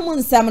Lady na no mu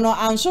nsam no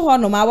anhwe ho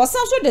no ma wo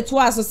san so de to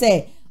aso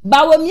se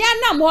Bawumia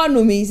nam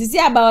honom sisi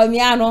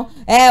abawumia no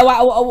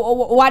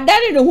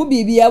wadare no hu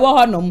bibia wo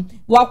honom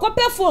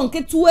wakopefo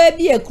nketua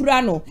bi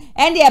ekura no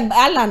ende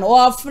Alan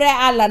ofre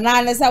Alan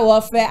na se wo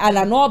ofre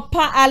Alan no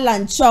pa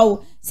Alan chow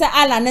se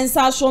Alan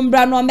nsa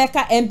shombra no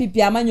meka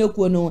MPP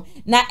amanyoko no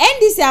na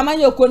NDC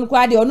amanyoko no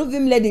kwa de onu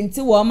Vim Lady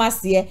nti wo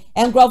mase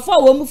enkrofo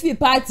wo mu fi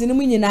party no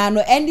nyina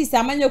no NDC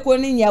amanyoko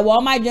no nya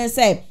wo madwen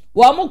se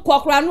wo mu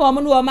kokra no wo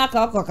mu no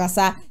maka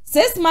kokasa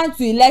 6 months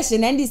to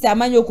election and this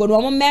amanyoko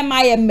no mo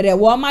mema ye mre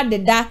wo ma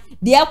deda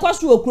de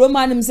akwaso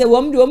okroma nim se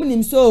wo mu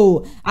nim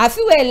so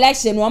afi we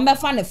election wo be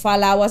fa ne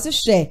fala wo se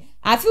hwe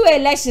afi we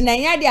election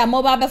anya de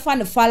amoba be fa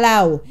ne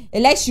fala o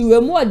election we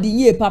mu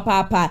odinye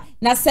papa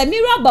na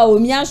Samira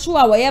Bawumia so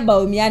a wo ye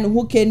Bawumia ne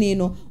hu keni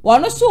no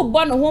wono so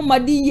bo ne ho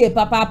madinye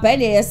papa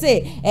ne ye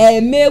se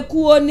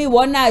mekuo ni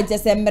wona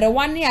agese mre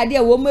wane ade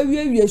wo ma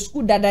wiewie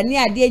school dada ne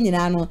ade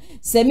nyina no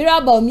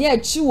Samira Bawumia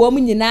chi wo mu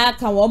nyina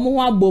ka wo mu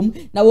ho abom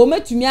na wo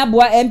matumi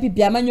aboa MPP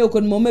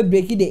amanyoko no mo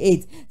break the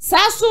 8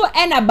 saso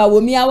ena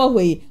Bawumia wo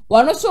hoi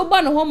wono so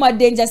bo ne ho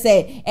madenja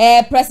se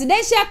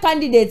presidential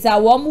candidate a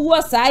wo mu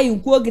wo saa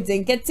yinkuo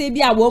gitenkete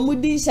bi a wo mu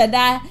din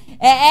shada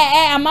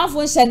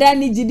amafo shada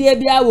ni jide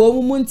bia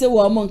wo mu nte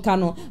wo mu nka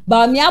no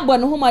Bawumia abo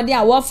ne ho made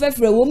a wo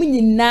fefre wo mu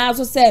nyina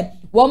so se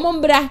wo mu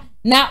mbra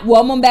na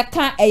wo mu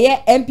beka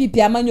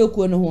MPP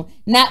amanyoko no ho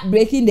na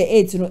breaking the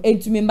 8 no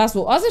entumi mba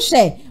so oso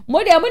hwe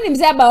mo de mo nim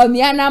se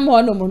Bawumia na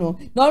mo no mo no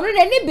na ono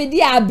de ni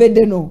bedi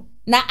abede no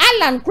na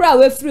Alan kura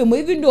we free mo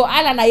even though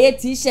Alan aye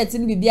t-shirt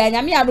ni bibia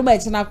nyame adoma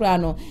ekina kura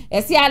no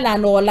esi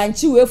Alan no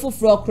lanchi we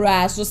fufuro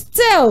kura so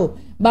still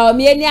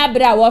Bawumia ni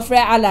abra wo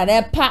frɛ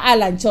Alan pa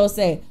Alan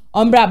chose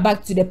ombra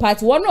back to the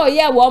party one oh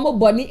yeah wo mo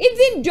boni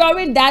even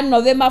during that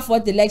November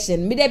 4th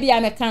election me de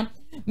bia meka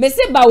me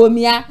say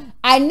Bawumia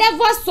I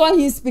never saw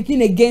him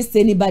speaking against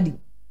anybody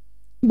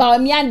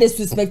Bawumia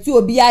disrespect you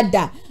obi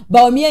ada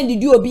Bawumia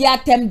ndidi obi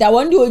atem da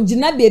won de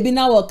ogina baby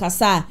na wo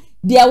kasa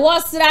there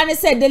was rane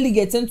say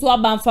delegate into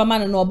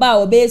abanfama no ba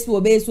obese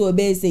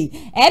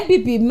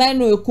MPP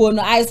menu ko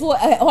no I so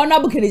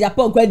honorable Ken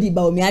Japan kwa di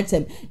Bawumia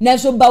atem na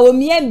so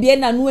Bawumia mbie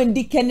na no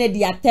ndi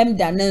Kennedy atem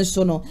da na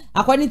so no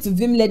according to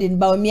Vim Lady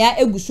Bawumia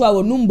eguso a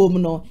wonumbom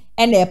no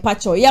ena e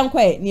pacho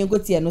yankwa ni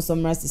enkotie no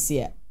somra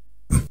sisia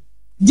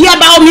dia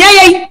Bawumia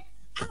ye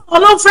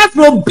ono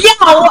frefro bia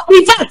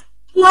in fact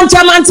one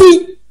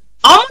chamanti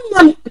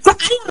on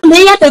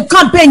the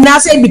campaign now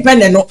say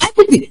independent no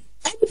MPP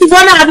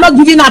have not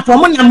given up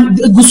from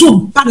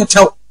Gusu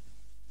Panacho.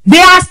 They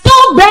are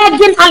still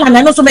begging Alan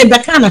and also maybe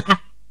Canada.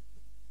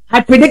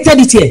 I predicted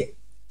it here.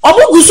 Obu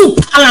Gusu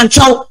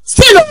Panacho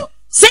still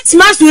 6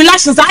 months to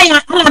elections.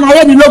 Alan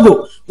I the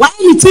logo. Why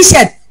the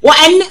t-shirt?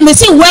 Why me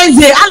see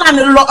Wednesday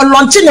Alan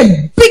launching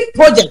a big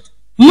project,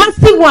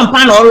 massive one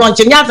panel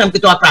launching Yazam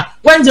Kitwaka.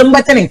 Wednesday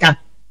Mbatenka.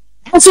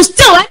 And so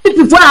still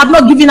MPP have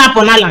not given up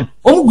on Alan.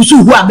 Obu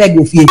Gusu who are beg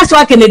of you. That's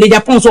why Ken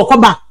Japan so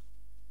come back.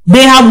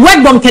 They have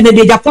worked on Ken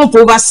Japan for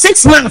over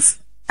 6 months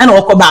and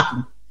will come back.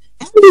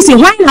 And this is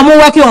why I'm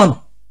working on.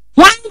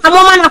 Why I'm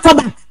on come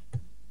back.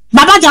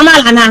 Baba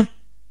Jamal Anna,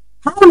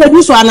 how will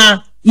do so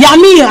Anna?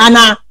 Yami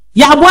Anna,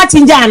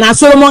 Yabuatinja Anna,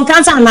 Solomon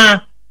Cancer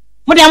Anna.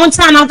 What I want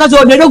to say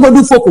because they don't go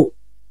do foco.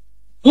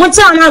 One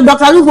time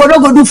Dr. Lugo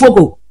don't go do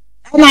foco.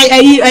 And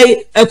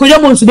I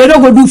Kodabons, they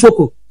don't go do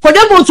foco.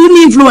 Kodabons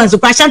will influence the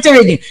patient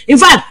reading. In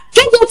fact,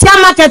 can you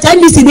tell market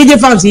NBC DJ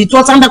Fancy? It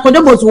was under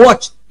Kodabons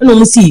watch.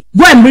 No, see,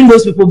 go and bring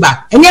those people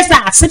back. And yes,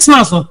 sir, 6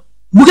 months.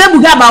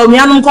 Buga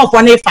Bawumia no call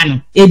for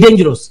fan. A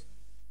dangerous.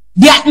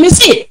 They me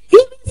see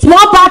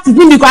small parties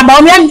in the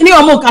Bawumia ni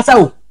omo kasa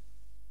o.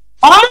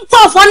 Omo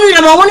call for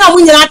na one na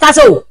wunya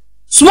kasa o.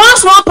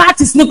 Small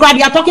parties ni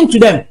they are talking to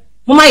them.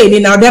 Mama ye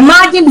now the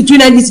margin between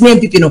these men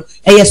people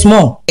no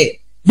small. They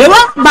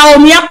want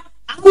Bawumia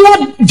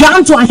I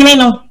John to ahene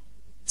no.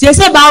 Say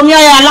Bawumia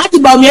ya lati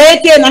Bawumia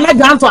eke na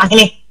John to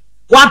ahene.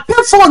 Wa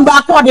pay phone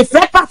back or the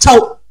fret patch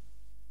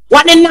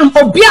what in them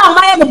obia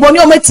my boni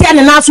o metia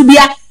ne na so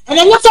bia and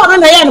then you saw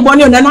na ya ne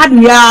boni o na do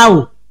ya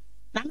o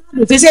na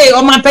they say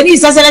o man penny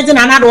selecting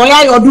Nanado o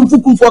ya odum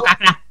fukum for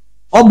kakra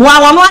oboa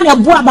wono na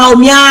boa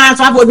Bawumia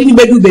so abo di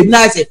bedu bedu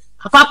na say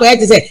akwa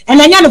e say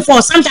and anya no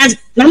for sometimes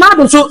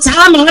Nanado so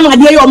sa ma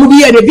dey o mu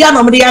bi e bia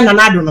no mu dey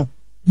Nanado no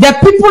the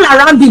people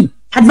around him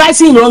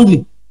advising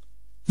wrongly.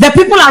 The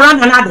people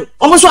around Nanado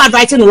also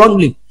advising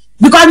wrongly.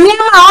 Because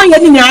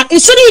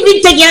it shouldn't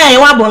even take care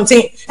of one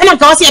thing. And I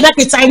can see that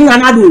it's in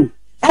Nanado.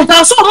 And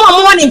so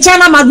more in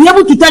China might be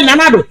able to tell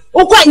Nanado,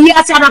 oh, quite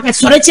years I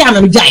sorry,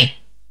 I'm giant.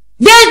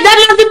 There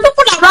are the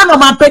people around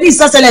my penny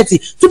society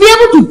to be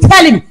able to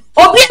tell him,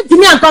 or be to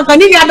me and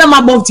continue other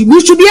about him. We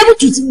should be able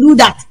to do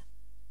that.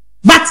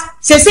 But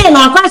say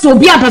no, class will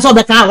be a person of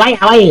the car. Why?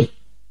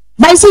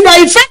 But you see,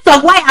 the effect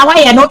of why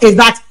I know is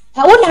that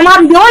I wouldn't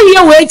have the whole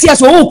year wait here,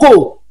 so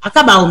oh,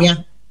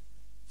 Akabawumia.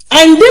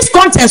 And this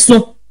contest,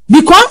 no,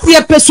 because you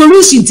have a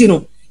solution, you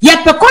know, you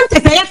have a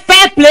contest, you have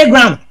fair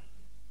playground.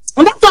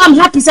 And that's why I'm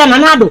happy, sir,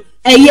 Nanado,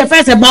 and you have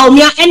first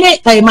Bawumia,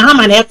 and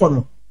Mahama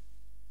Ekono.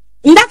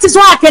 And that is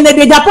why I can the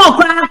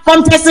Japan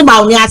contest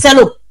Bawumia. Say,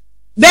 look,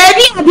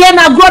 baby, I be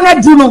na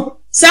grown Juno.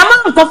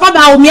 Someone cover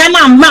Bawumia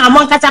na ma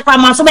among Katakwa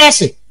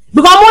Masobeshi.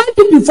 Because more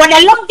people for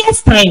the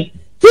longest time,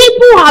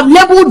 people have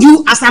labeled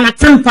you as an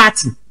account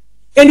party.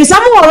 And the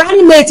someone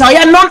already made or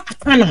you're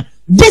non-account.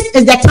 This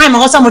is the time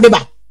of some of the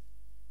back.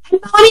 And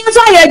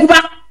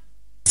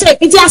say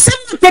it is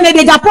some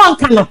Kennedy Japan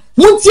cano.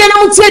 Muntia,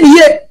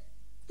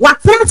 what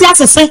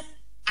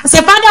as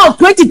a father of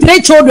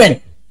 23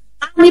 children,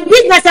 and the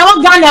business I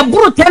want Ghana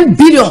brought 10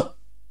 billion.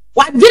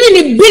 What didn't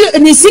the bill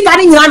in the city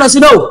in Ghana?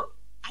 No,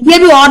 I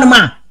gave you on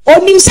man.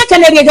 Only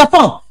second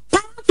Japan,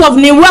 part of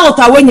the wealth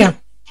Awenya,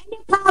 any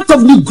part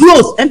of the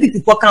growth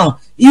NPP for count.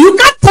 You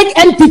can't take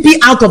NPP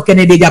out of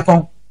Kennedy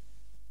Japan.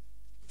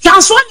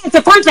 Transform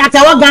the contract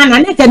I Ghana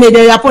and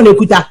Kennedy Japan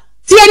Ekuta.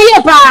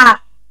 Tieri pa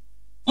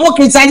mo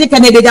krisanji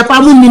Kennedy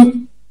Japan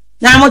munim.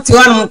 Na mo ti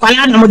wa mo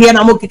kwala na mo de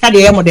na mo kika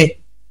de mo de.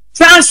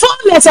 Transform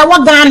the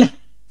Ghana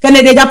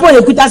Kennedy Japan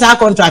Ekuta sa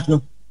contract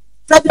no.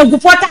 President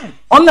Gufota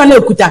on na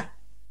Ekuta.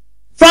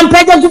 From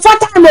President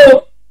Gufota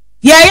no.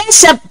 Yeah,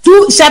 step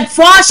 2, step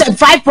 4, step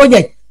 5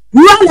 project.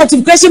 Rural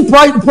electrification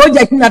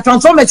project na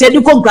transform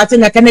the contract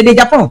na Kennedy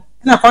Japan.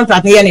 Na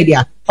contract na ye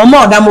dia.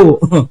 Omo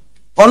odamo.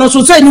 Ono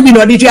so say you be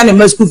no dey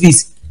and school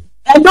fees.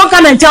 And don't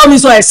come and tell me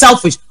so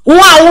selfish. Who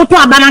are to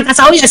abananka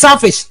say you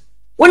selfish.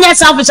 When you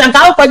selfish and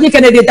ka ko ji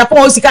Kennedy Japan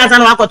o sika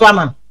san wa koto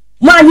ama.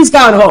 Mo anyi sika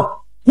on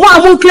ho. Mo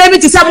amu claim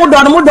it say mo do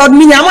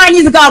me nya mo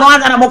anyi sika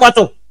on wa mo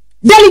koto.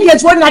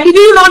 Delegates when did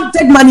you not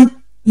take money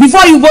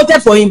before you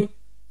voted for him?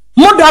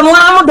 Mo do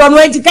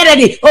no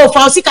Kennedy. Oh,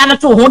 for sika na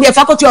to ho dey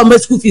faculty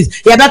of school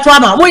fees. Ya beto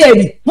ama. Mo ye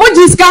bi. Mo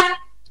ji sika.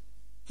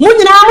 Mo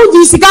nyina mo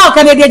ji sika o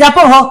Kennedy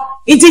Japan ho.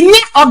 It is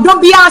not of don't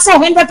be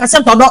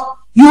 100% or not.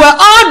 You were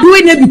all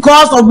doing it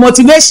because of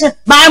motivation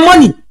by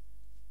money.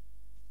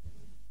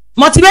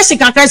 Motivation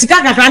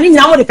kakra ni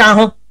nyawo de kan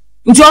ho.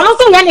 Nti ono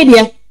to yan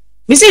de.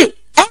 You see,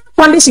 air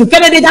condition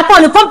Kennedy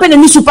Japan the company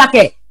ni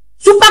Supercare.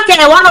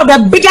 Supercare one of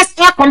the biggest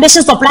air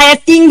condition suppliers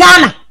in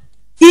Ghana.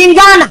 In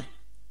Ghana.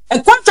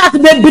 A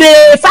contract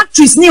be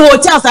factories ni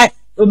hotels like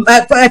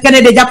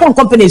Kennedy Japan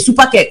company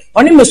Supercare.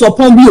 Oni me so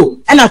pon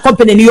bio and a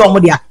company ni omo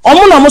dia.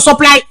 Omo no mo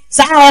supply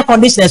sa air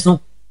conditioners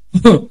no.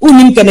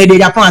 Unim Kennedy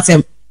Japan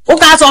sem.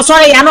 Oka so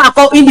sorry ya no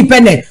akọ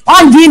independent.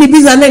 On doing the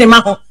business na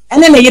ma ho.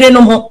 Ene na yire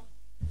no ho.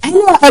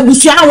 Ene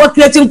abusua wa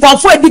creating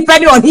for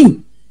depending on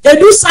him. They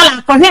do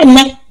sala ko he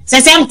ne.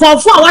 Se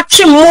nkofo a wa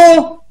twe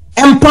mo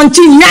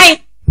emponchi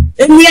nyai.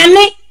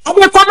 Enuane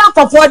ade koma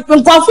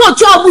nkofo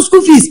tu abu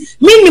school fees.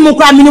 Minimum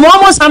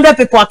almost 100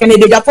 people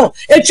Kennedy Japan.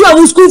 E tu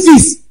abu school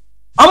fees.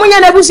 Omunya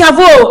na abusua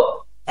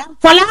fo.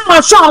 Kola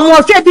ma so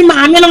omo hwe bi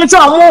ma ame no so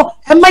omo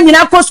emma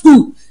nyina ko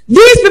school.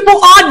 These people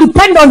all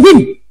depend on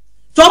him.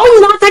 So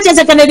I'm not touching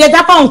Kennedy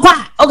Japan.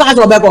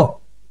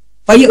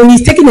 But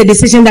he's taking a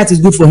decision that is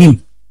good for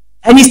him.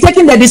 And he's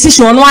taking the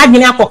decision on what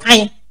you're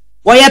going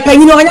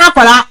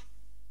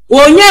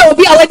to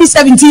be already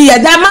 70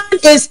 years. That man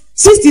is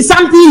 60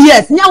 something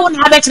years. Now one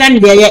have actually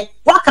there.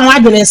 What can I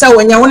do and say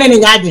when you're one in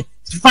the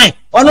fine.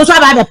 Or no,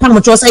 I have a pan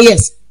which say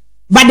yes.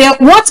 But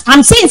what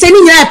I'm saying is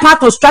any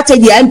part of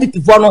strategy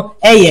MPP for no.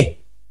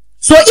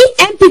 So if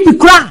MPP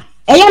cry,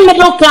 a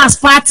middle class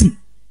party.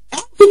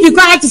 If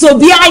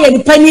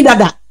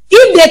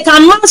they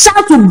can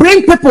marshal to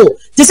bring people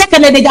to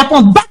second the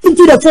Japan back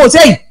into the force,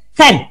 hey,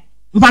 Ken,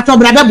 why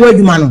can't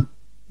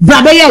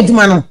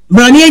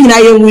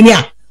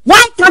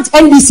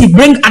NBC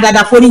bring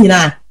Adada phone in?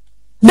 That's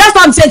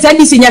what I'm saying.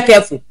 NBC is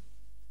careful.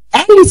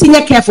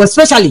 NBC is careful,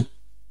 especially.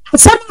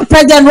 Some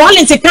President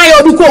Rawlings say,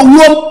 are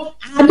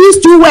these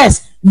 2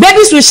 words?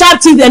 Babies with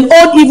sharp teeth and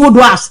old evil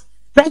dwarfs.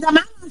 President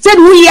Mann said,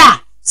 we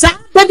are. Some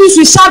babies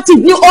with sharp teeth,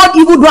 new old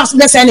evil dwarfs.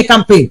 Let's end the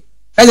campaign.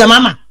 President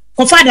Mama,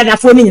 confide that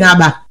phone in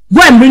Naba.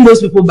 Go and bring those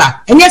people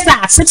back. And yes,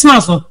 sir, 6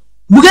 months.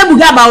 Buga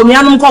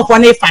Bawumia call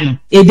for a fan.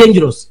 A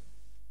dangerous.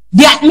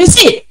 They me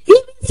see,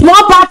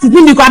 small parties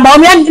in the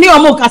Bawumia ni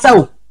omo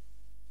kasao.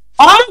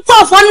 Omo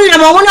call for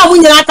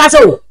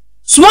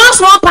one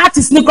small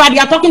parties ni they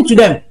are talking to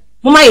them.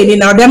 Mama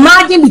now the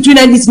margin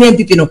between these name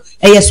people no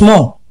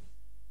small.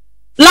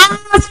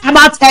 Last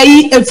about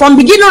from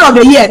beginning of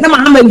the year, na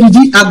Mahama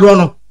leading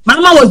agrono.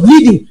 Mahama was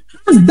leading.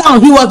 Hands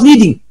down, he was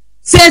leading.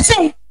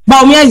 Say,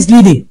 Bawumia is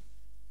leading.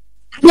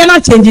 They are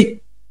not changing.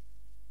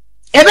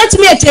 Bet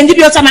me a change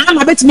because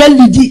Mahama bet me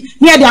leading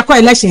near the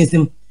elections.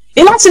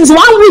 Elections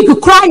 1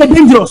 week cry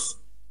dangerous.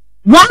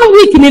 1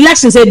 week in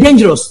elections are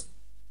dangerous.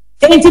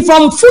 And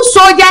from full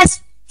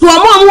soldiers to a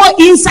more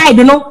inside,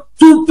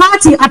 to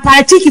party a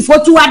party for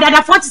 2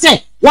 other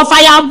 40. What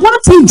fire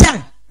brought in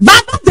Jan.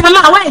 Baba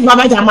Jama, where is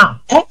Baba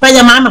Jama?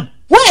 Mama,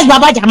 where is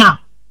Baba Jama?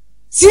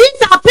 See,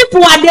 the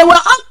people they were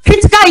all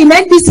critical in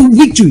this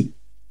victory.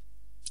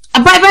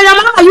 Baba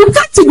Jama, you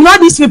can't ignore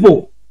these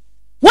people.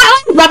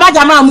 Why is Baba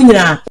Jama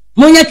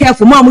Munya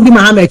careful, Mamudi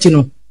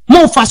Mahamed,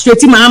 more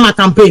frustrating Mahama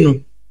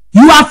campaign.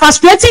 You are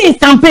frustrating in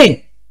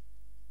campaign.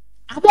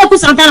 About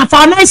Santana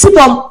for nice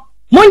people.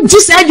 Mon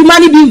just said you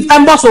money be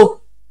embosso.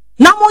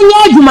 Now,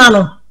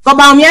 Mano,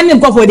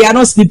 Bawumia, they are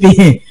not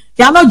sleeping.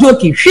 They are not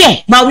joking.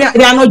 They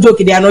are not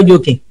joking. They are not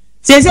joking.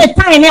 Say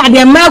tiny at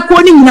the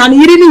Melconing and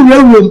eating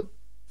room.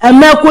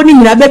 And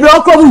Melconing in a baby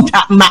or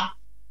chapma.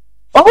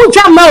 Oh,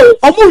 chapma,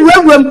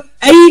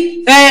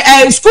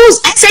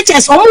 schools,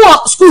 SHS, or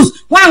more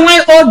schools. One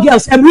old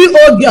girls, every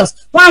old girls.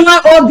 One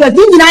old girls.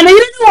 You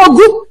don't know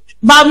good.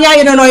 Bawumia,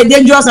 you don't know a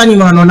dangerous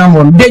animal.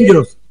 No,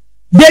 dangerous.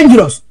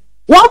 Dangerous.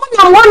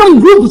 One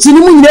group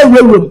in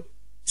the room.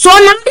 So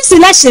now this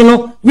election,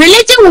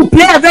 religion will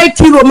play a very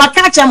key role.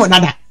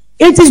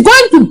 It is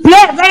going to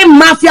play a very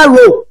mafia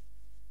role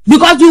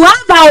because you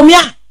have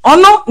Bawumia or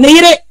no,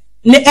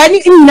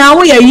 anything now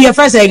we are here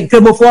first and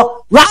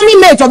before running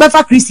mate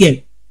or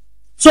Christian.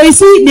 So you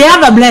see, they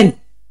have a blend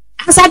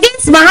as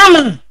against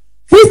Mahama,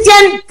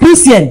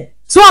 Christian.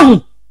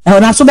 So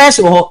that's so bad.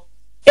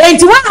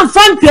 And one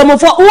fan claim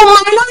for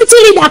minority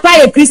leader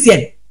by a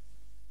Christian.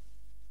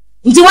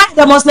 Where are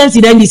the Muslims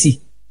in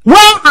NDC?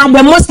 Where are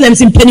the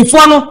Muslims in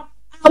Penifuano?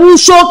 I will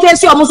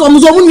showcase you almost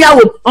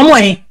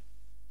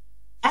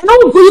I know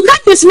you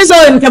can't dismiss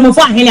all in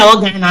Camouflage here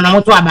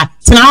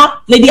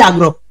now, Lady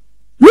Agro.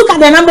 Look at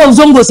the number of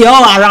zongos here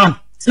all around.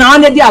 Now,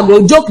 Lady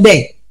Agro, joke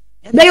there.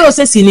 They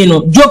also see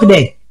joke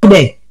there.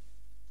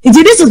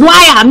 This is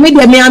why I made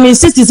them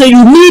insist. So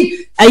you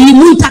need a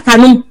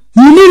Muntakanum,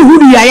 you need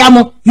Hudu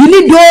Yayamo, you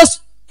need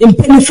those in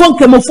Penifon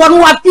Camouflage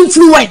who have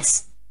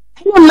influence.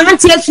 Baba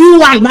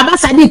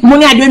Sadiq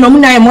money I don't know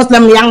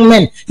Muslim young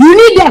men. You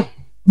need them.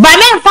 But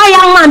men for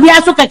young man, they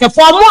are so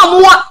for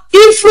more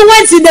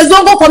influence in the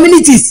Zongo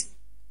communities.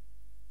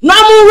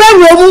 Namu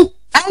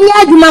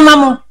Anya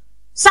Mama.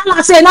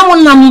 Sala say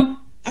Namu.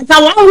 And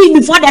 1 week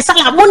before the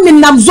Sala, one in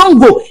Nam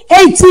Zongo,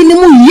 18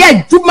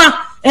 years,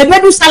 Juma, a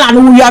bedu Sala,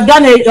 you have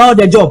done all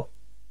the job.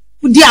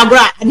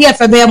 Dear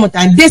Fabian,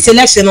 this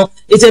election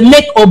is a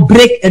make or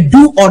break, a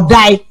do or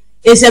die.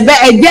 It's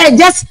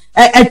just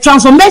a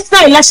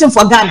transformational election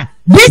for Ghana.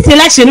 This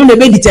election will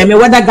determine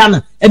whether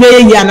Ghana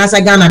be and answer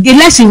Ghana. The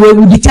election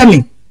will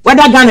determine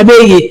whether Ghana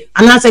be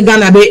and answer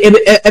Ghana be.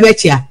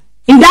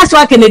 And that's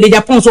why Kennedy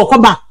Japan so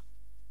come back.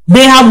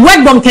 They have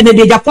worked on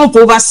Kennedy Japan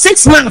for over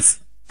 6 months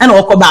and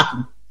will come back.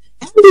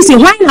 And this is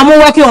why I'm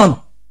working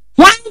on.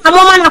 Why I'm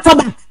on come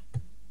back.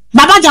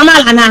 Baba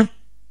Jamal Anna,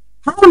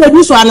 how will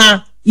do so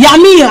Anna?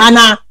 Yami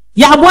Anna,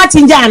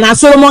 Yabuatinja Anna,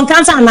 Solomon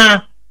Cancer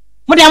Anna.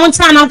 But I want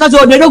to know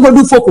they don't go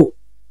do foco.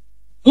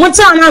 One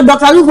time,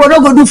 Dr. Lugo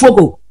don't go do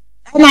foco.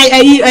 And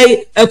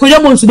I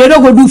Kodabons, they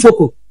don't go do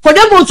foco.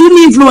 Kodabons will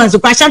influence the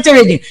Pashanti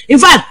reading. In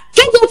fact,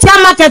 can you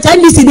tell market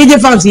NBC DJ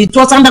Fancy? It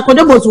was under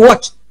Kodabons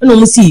watch.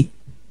 No, see.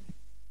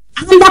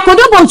 Under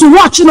Kodabons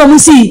watch, no,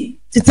 see.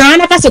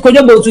 Titanaka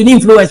Kodabons will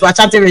influence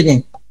Pashanti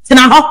reading.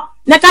 Tinaho,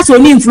 Nakas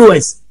will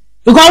influence.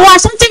 Because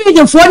Pashanti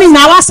reading for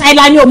our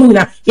sideline, your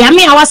Muna.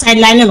 Yami, our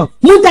sideline, no.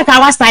 Mutak,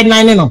 our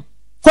sideline, no.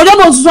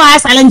 Kodabons are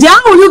silent.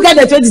 How will you get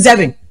the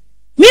 27?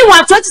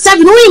 Meanwhile,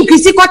 27, we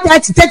increase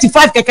 30,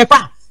 35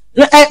 kekepa.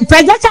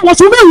 Presidential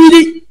election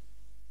really.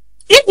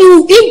 If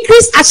you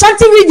increase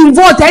Ashanti region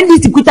vote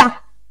NDC quota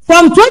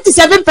from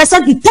 27%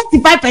 to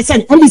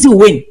 35%, NDC will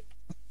win.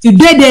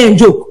 Today they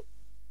joke.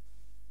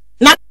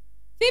 Now,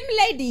 Vim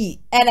Lady,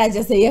 and I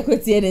just say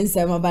equity in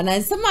some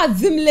banana. Some of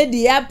Vim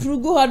Lady, I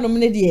prove her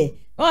nominated.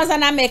 Once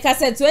I make a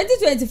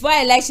 2024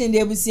 election,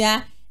 they will see.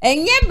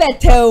 And yet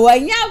better,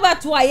 when you have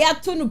what I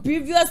had to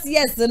previous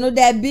years, no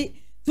there be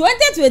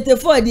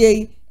 2024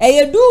 day, and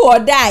you do or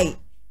die.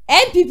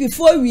 NPP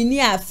for we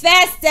near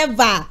first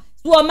ever.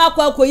 So a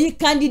Makwa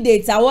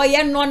candidate, a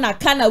warrior non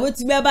kana with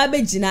me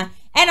babejina,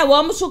 and a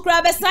woman should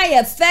grab a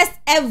sign first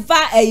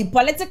ever a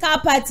political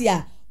party,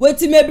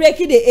 with me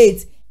breaking the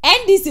 8.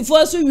 NDC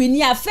for we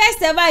near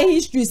first ever in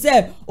history,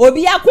 sir, or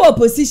be a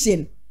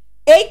opposition.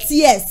 8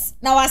 years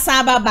now a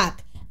samba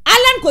back.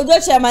 Alan Kojo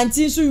Chairman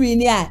Tinsu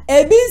Winia,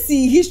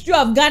 ABC history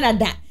of Ghana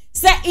da,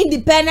 say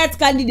independent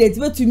candidate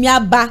but to me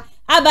aba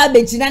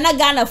bejina na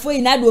Ghana for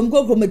inado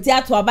mko promote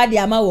to aba de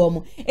ama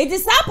wo. It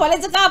is our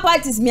political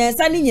parties me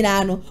ansani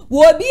nyina no.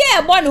 Wo bi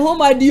e born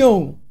home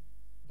adion.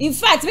 In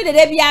fact, me the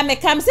day me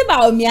come see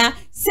Bawumia,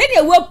 say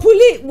they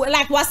were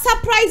like was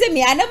surprising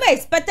me. I never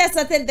expected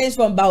certain things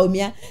from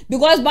Bawumia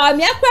because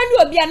Bawumia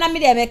kwandu obi ana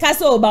me dey me ka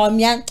so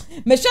Bawumia.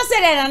 Me sure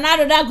say that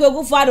another that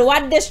go for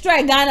what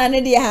destroy Ghana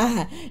ne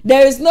dey.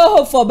 There is no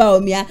hope for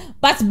Bawumia,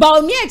 but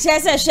Bawumia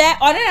chese share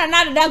on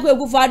another that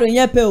go for do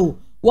yen pe o.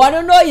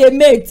 One know your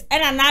mate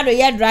and another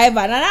your driver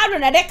and another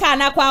na dey car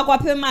na kwa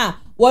kwapema.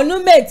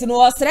 One mate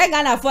no osre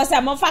Ghana for say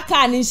mo fa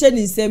car ni hye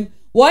ni sem.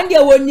 One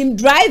day when him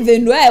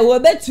driving, where we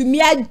bet to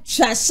me a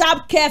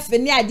sharp careful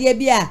near dear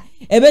beer,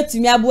 a bet to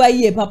me a boy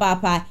ye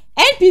papa.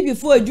 NP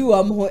before you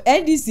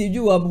NDC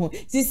you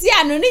Sisi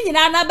anu ni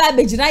na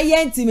babbage na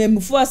yenti me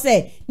before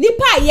say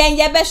nipa yen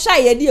ye be shy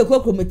ye di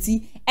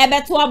ekokomoti e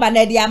be to aba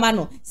na di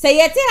amano say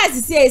ye te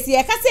asisi esi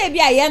e ka say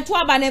bia yen to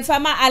aba na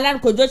fama Alan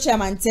Kojo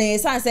chairmanten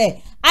san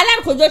say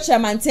Alan Kojo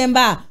chairmanten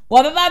ba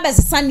wo be ba be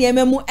sesa ne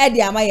memu e di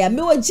amaya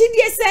me wo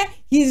gidie say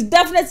he is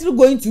definitely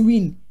going to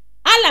win.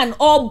 Alan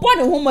or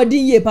body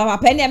homodin ye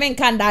papa penny men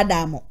can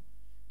dadamo.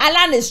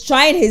 Alan is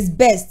trying his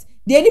best.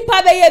 The any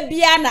pabe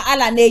bia na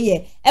Alan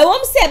ye. E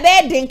wom se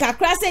be den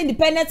kakra say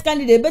independent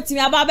candidate betimi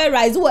ababe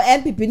rise wo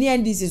MPP ni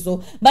NDC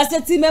so. But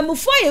se ti memu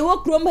for ye wo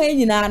krom ha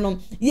nyina no.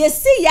 Ye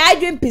see ya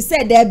adwen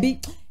pese there be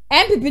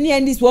MPP ni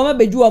NDC wo ma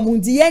beju wo mu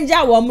ndi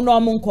yenja wo mu no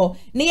mo nko.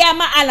 Ne ya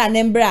ma Alan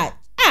embra.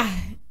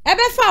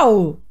 Ebe fa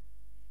o.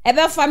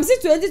 Ebe from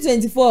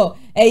 2024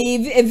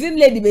 Vim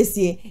Lady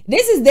besie.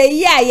 This is the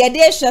year ye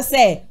dey sure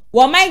say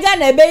Wamanga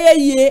na ebe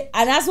ye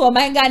anas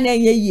wamanga na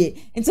ye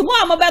nti mo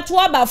amobeto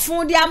aba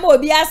fun dia ma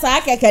obi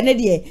asa akeke ne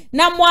de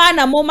na mo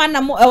ana mo ma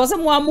na mo e wo se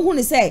mo amu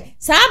ni se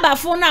sa aba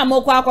fun na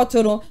mo kwa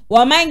akoto no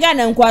wamanga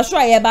na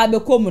nkwahwo ye ba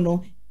bekom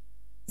no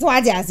so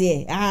ade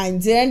ase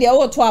nti ne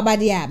wo to aba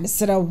de a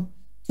mesrew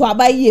to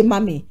aba ye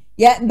mame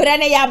ye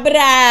brene ya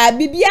bra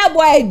bibia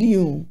bo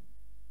adiu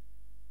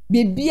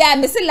bibia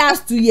me se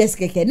last 2 years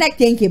keke na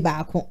kenke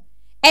ba ko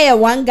e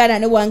one Ghana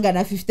ne 1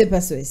 Ghana 50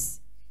 pesos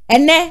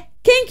ene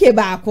kenke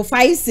ba ko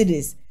 5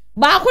 cedis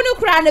ba ko no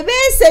kra ne be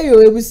say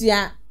yo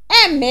ebusia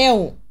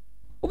emmeo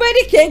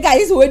ubedi kenka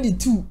is we di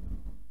 2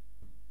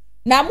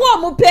 na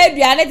mo pe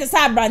aduane te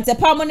sa brante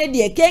pa mo ne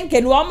de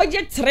kenke no mo je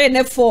 3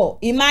 ne 4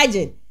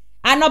 imagine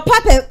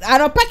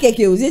anopa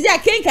keke o zia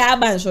kenka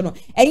aba nso no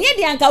enye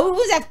de anka wo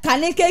zia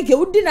kane kenke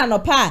udi na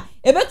nopa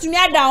ebetumi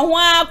ada ho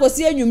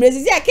akosi enwumre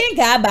zia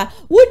kenka aba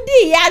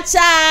udi ya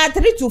cha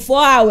 3 to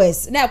 4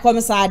 hours na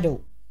komisado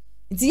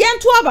nti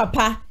yento aba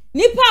pa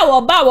nipa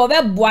wo ba wo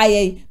be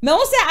boaye me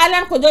wo se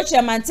Alan Kojo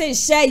chairmanten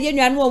share ye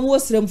nuanu omo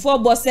osremfo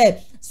bo se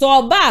so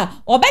oba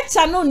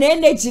obecha no na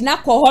energy na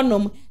ko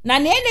honom na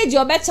energy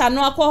obecha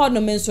no akọ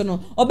honom nso no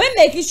obe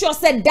make sure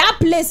say that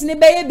place ni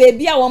be ye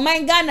baby a wo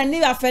man Ghana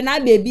ni afa na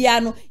baby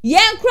ano ye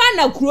nkra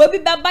na kuro bi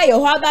beba ye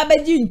ho aba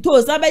beji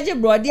ntos abeji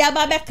brodi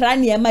aba be kra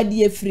ne ma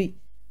die free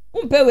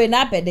umpewe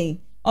na apeden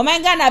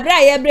Omanga na bra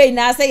ye bra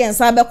na say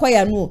yensa be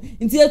koya no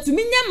nti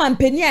etumi nya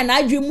mampani a na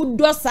adwe mu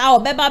do sa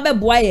obeba be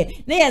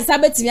boaye na yensa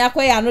betimi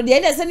akoya no de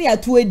ene se ne ya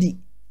to edi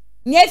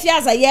nye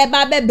fiasa ye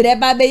ba be bre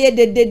ba be ye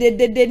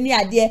de ni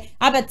ade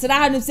abetra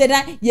ha no se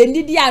na ye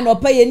nidi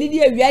anopa ye nidi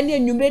awia ne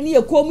enwumre ne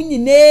ye kom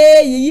nyine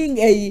yi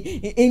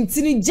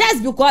intini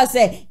just because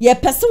ye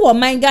pese wo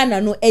manga na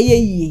no eye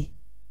yie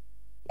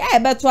ya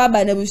beto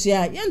aba na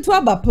busia ye nto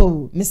aba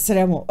po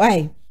misremo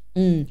ai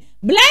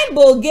Blind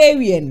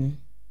Bulgarian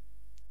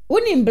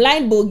Unim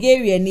Blind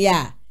Bulgarian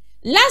ya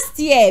last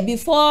year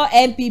before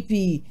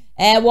MPP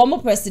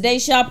womo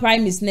presidential prime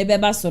minister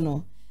nebeba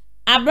sono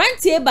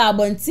abrantie ba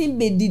bontin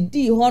be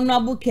didi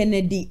honorable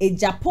Kennedy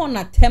Japan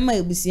na tema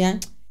ebusia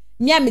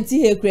nya meti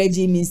he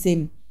kraji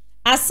minsem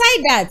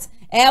aside that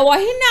wo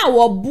hina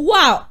wo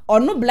bua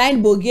ono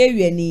Blind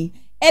Bulgarian ni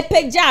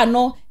epeja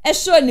no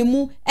ehso ni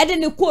mu ede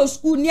ne ko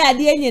school ni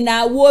ade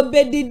nyina wo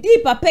be didi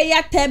papa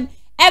ya tem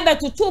ebe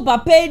tutu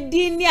papa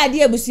di ni ade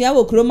ebusia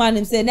wo kroma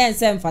nim se na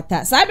nsem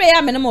fata sabe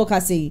ya me mo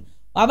kase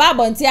baba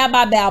bonti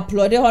aba be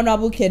upload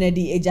honorable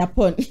Kennedy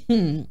Japan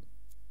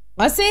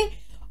wase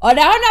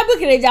oda honorable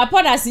Kennedy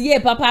Japan asiye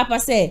papa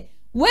say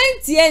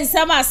wenti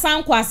ensam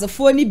asanko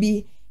asefo ni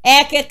bi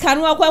eke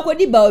kanu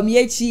akwakodi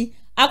Bawumia chi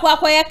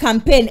akwakoye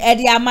campaign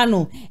edi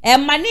amano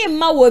mane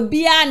ma wo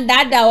bia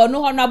ndada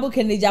ono honorable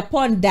Kennedy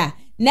Japan da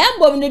na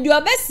mbom ne di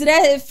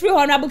obesire free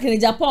honorable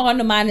Kennedy Japan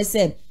hono man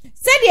say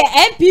said the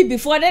MP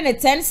before then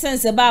 10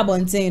 cents about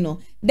Bonteno.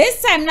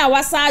 This time now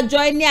was our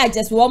join near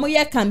just 1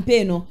 year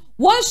campaign.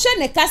 One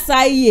shone a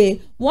cassa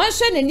ye, one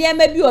shone near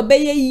maybe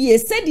obey ye,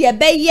 said ye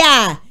bay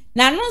ya.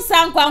 Na non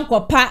sound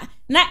quanko pa,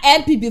 na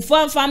MP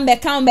before fan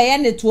become by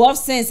any 12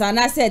 cents and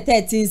I said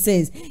 13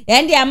 cents.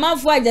 And the amount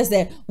for just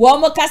say,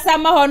 one more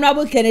Cassama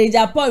honorable Kennedy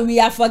Japan, we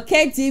are for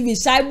KTV,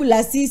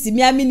 Shaibula Sisi,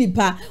 Mia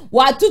Minipa,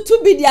 what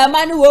to be the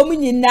man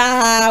woman in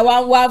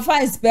one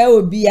fine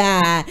spell be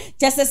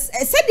just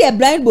said the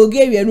Blind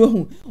Bulgarian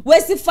room.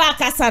 Where's the far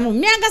Cassano,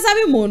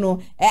 Miangasabi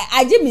Mono,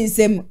 I didn't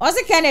him,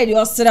 also Kennedy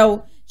or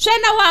Strow.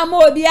 Shana one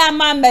more be a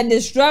man and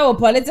destroy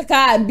political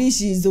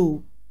ambitions.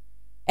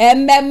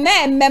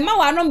 Mema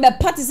wanom be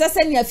party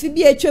sese ne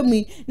afibie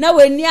atwam na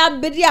wani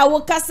abedi a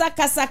wo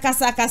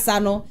kasa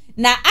no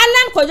na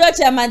Alan Kojo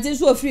chairman tin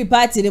so free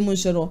party ne mu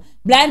so no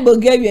Blind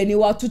Bulgaria ni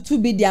wa tutu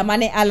bi dia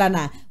mane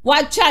Alana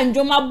wa cha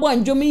ndwoma bo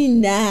ndwoma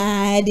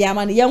ina dia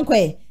mane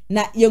yenkwe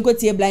na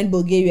yenkotie Blind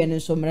Bulgaria no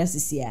so mra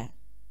sisia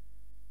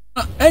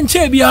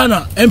enche bia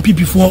na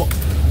MPP for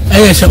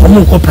say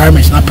omo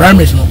primaries na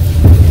primaries no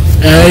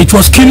it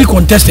was keenly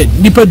contested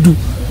nipa du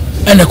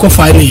ene ko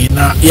file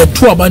na ye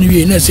to aba ne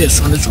wie na say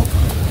so ne so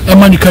e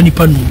ma nika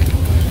nipa nu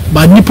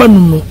ba nipa nu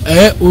no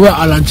ora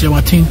alanche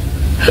watin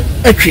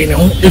etwe ne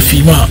ho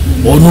efima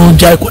ono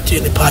jai kote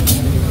ne party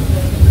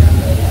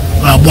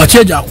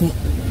boache jako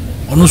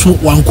ono so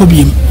wanko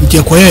biem nti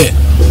ekoye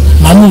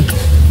Mahmoud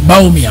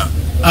Bawumia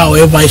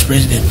our vice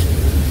president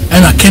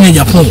and KEN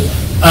AGYAPONG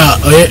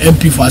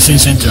MP for Asin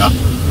Central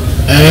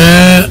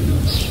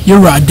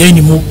you are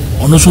denimo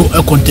ono so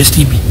a contest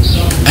bi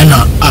and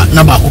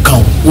na ba ko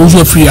kan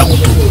also free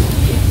akoto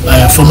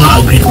former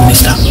agri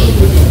minister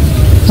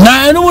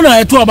na eno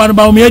na eto aba no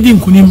Bawumia di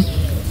nkunim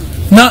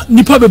na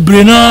nipa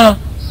bebre na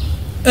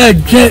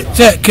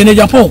KEN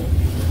AGYAPONG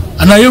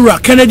ana yura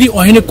Kennedy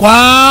ohene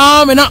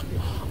kwa me na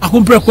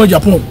akompre ko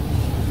Japan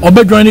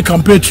obe join the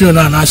campaign trio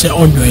na say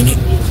on join ni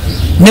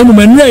nemu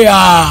menre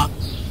ya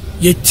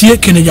ye tie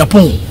KEN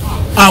AGYAPONG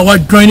wa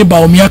join the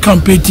Bawumia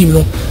campaign team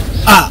no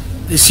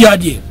the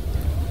CRD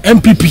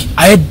MPP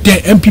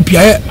MPP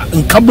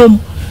nkabom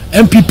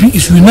MPP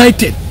is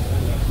united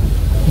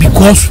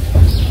because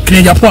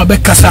KEN AGYAPONG be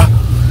kasa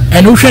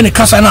and wo hwe ne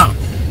kasa na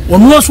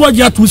wonu so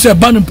agya to say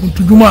ban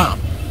mputuduma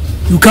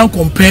you can't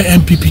compare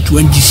MPP to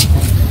NGC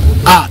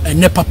and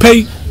nepa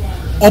pay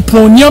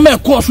upon nyama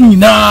course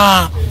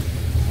na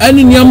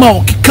any nyama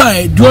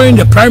okika during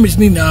the primaries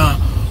ni na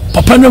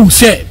papa na who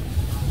said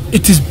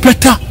it is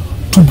better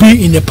to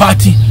be in a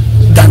party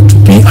than to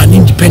be an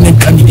independent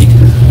candidate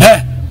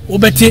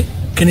obete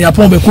KEN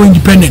AGYAPONG be ko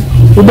independent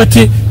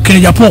obete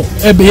KEN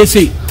AGYAPONG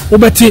say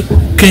obete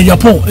KEN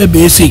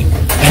AGYAPONG say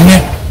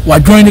and we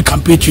join the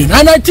campaign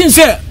and I think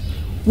say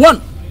one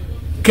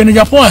KEN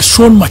AGYAPONG has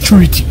shown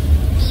maturity.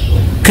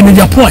 KEN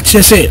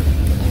AGYAPONG say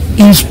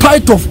in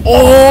spite of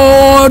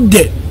all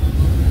the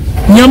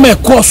nyama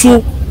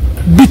ekoso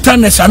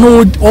bitterness and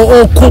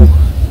all come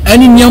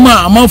any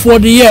nyama amount for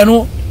the year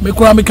no me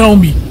kura me kan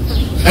bi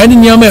any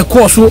nyama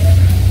ekoso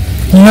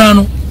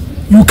nyano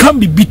you can't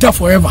be bitter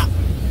forever.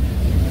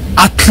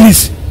 At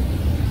least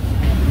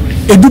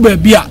edube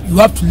bia you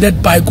have to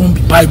let bygone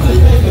be bygone.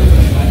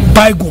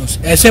 Bygones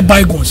say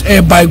bygones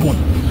bygone.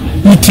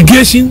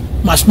 Litigation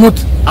must not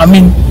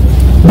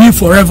be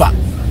forever.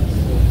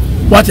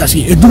 What I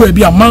say edube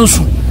bia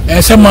manso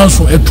say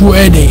manso etu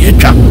den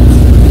etwa.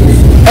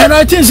 And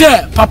I think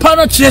say papa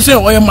no che say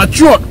o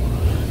matured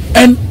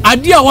and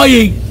idea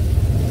why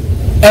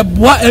a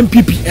boa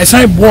MPP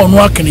assign boa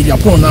no KEN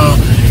AGYAPONG now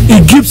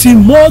it gives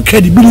him more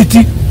credibility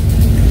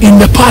in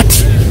the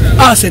party.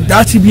 I said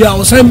that be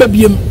our sign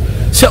baby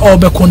say or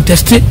be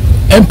contested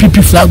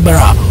MPP flag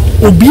bearer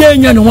obi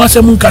anya ne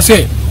wasem nka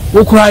say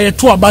okura ye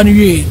to aba no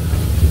wie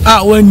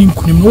wani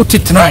nkunim no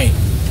tetrai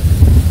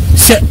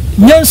say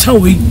nyansa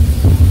we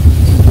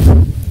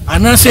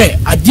ana say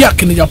ade a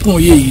KEN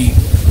AGYAPONG ye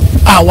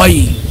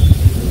waye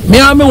me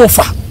ame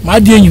wofa ma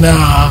de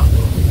nyina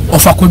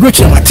ofa kodwo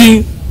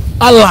chematin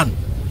Alan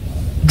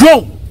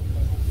Draw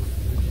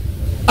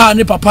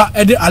ne papa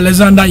ede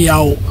Alexander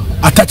Yao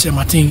atache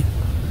matin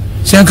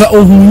senka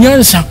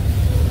ohunyansa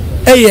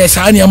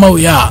sa ne ama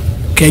we a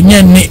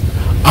Kenya ne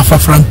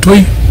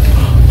afafrantoi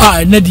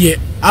ne de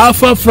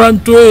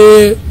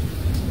afafrantoi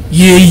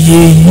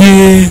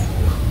ye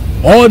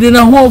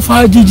ordina ho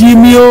fa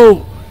jijimi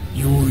o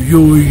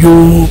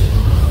yo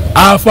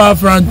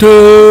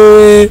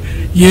afafrantoi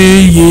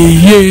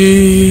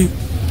ye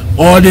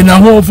ordina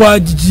ho fa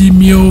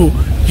jijimi o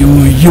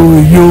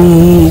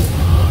yo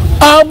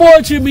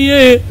abochi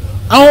biye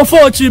awofo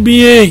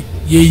biye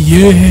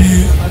ye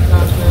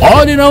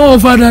ordina ho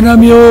fa dada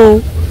mi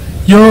o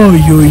yo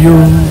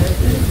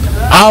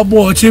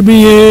abochi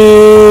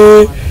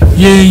biye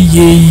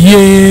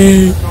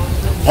ye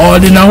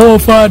ordina ho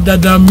fa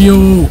dada mi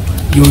o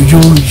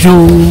yo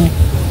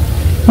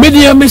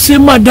media mesi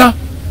mada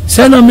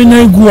sana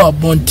mina gu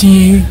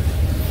abontin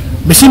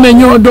mesi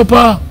menyo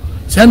dopa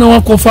sana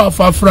wakofa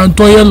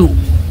afafranto yelo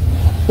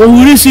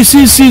owuri sisi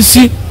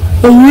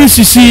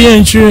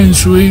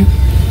insurance we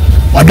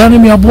wadane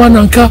mi aboa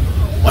nanka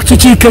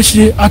wachichi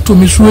kashi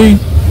atomi suwe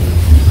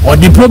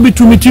odi probi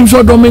to meeting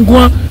so do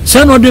menko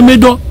se no de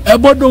medo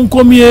ebodo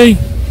nkomi e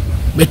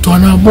beto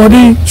na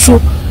body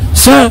so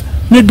se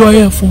ne do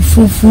ye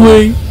fufufu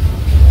e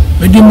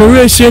me di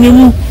mere se ni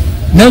mu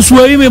na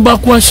so yi me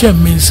bakwa hye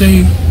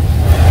mense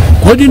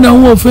kodi na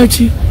ho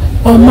ofachi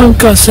o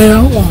manka se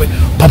o me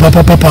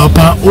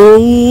papa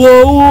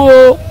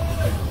o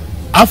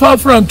afa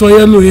franto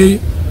yelo ye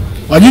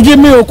wajije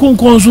me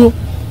okunkonso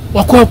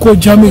wakwa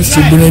jame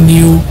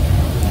subrani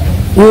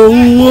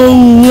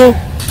o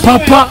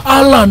papa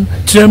Alan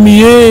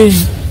tremie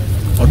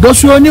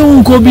odoso ni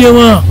unko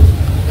biema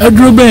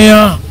edrobe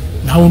ya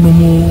na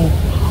onumu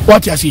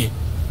what you see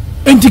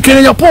enti KEN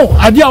AGYAPONG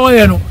ade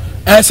awaye no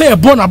say e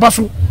born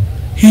abaso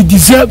he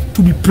deserve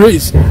to be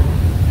praised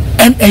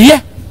and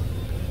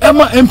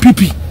ema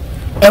MPP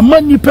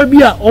ema nipa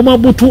bi a oma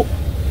boto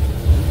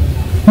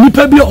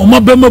nipa bi a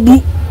oma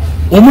bemabu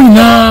omu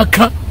nyina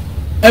ka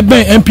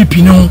eben MPP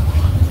no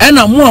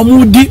ena mo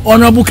amudi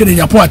honorable Ken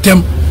Agyapong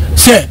atem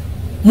se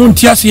mo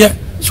ntiase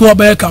se wo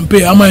be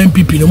campaign ama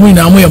MPP no mo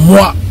nyina mo ye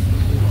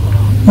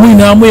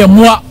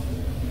moa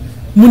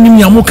mo nim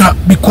nyamuka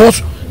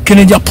because Ken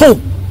Agyapong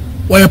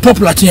we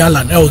popular tin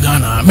land e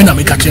Ghana me na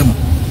me ka temo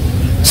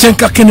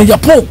senka Ken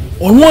Agyapong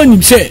onwo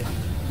anim se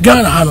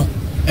Ghana ha no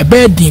e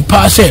be din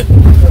pa se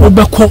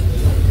obeko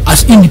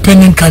as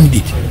independent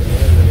candidate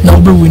na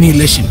obe win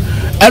election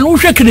and wo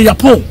hwe Ken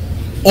Agyapong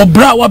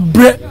obra wa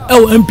bre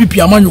e MPP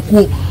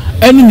amanyoko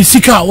eni ni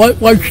sika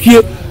wa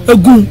hwie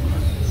egun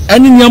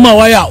eni nyama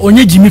wa ya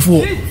onye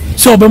jimifo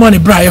se obema ne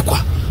bra ye kwa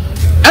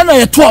ena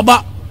ye to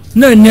aba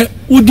na enye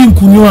udi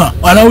nkunyu a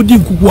ana udi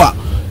nkuku a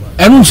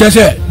enu nche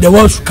se the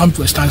world should come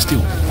to a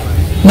standstill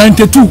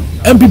 92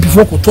 MPP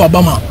for to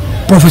Obama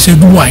Professor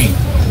Duwai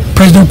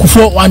President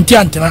Kufo wanti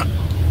antena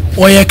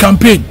oye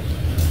campaign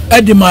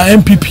edema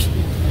MPP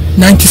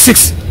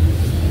 96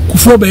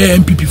 Kufo be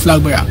MPP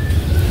flag bearer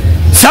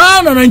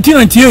sana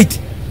 1998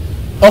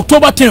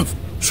 October 10th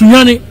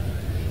Sunyani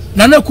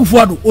Nana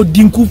Kufuado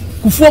odinku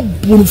Kufo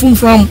bonufum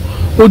from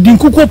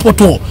odinku ko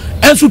poto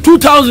enso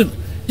 2000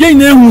 ye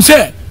na ehu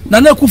se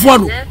Nana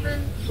Kufuado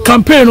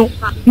campaign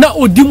na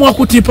odimu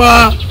akoti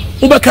pa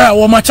obeka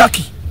wo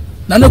machaki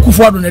Nana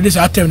Kufuado na this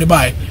atem ne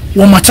bai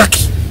wo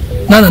machaki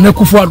Nana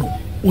Kufuado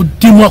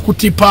odimu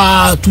akoti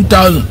pa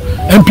 2000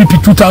 MPP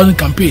 2000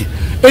 campaign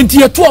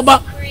enti eto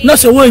oba na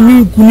se wo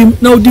anyi kunim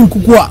na odi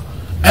nkuku a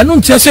eno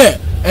ntie se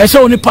se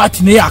oni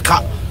party ne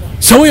yaka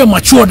se wo ye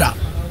matured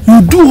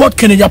you do what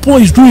Ken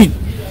Agyapong is doing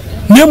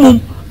nemum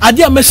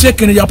ade a message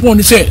Ken Agyapong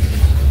ni say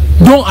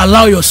don't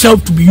allow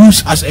yourself to be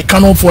used as a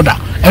cannon fodder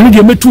and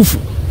dey metufu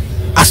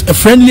as a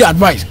friendly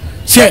advice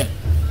say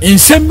in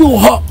sembi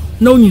ho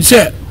na oni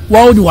say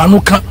wa wo di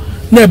wanu ka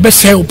na be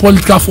say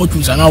political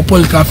fortunes and our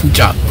political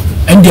future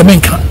and dey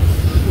menka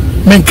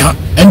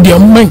and dey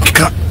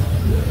menka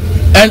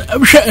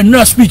and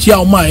a speech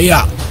ya my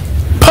ya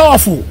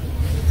powerful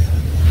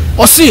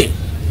or say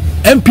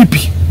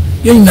MPP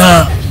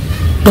na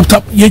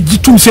Dr.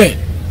 Yejitum say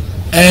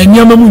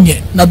nyama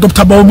munye na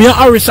Dr.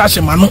 Bawumia research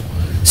mano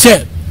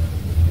say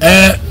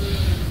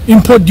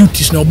import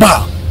duties no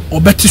ba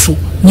obetiso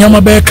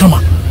nyama be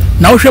kama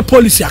na wo hwe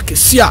policy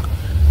akesia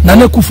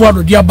na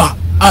Kufuado dia ba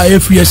a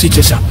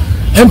FSHS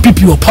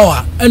MPP o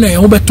power ena ye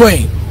wo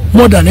betoy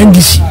more than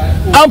NDC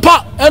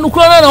ampa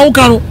enukura na wo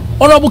kanu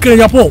honorable Ken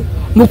Agyapong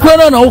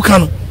nukura na wo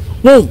kanu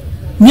wo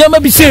nyama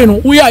bi say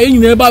no wo ya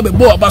nyina ba be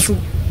bo abaso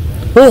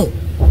wo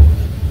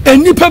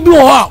enipa bi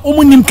wo a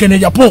omunim Ken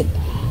Agyapong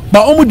ba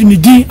omudi ni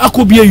din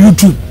akobia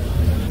YouTube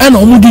ena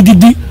omudi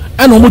didi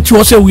ena omuti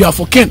wo say we are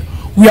for Ken,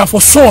 we are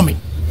for Somi,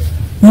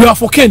 we are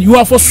for Ken, you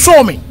are for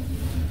Somi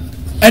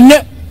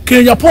ene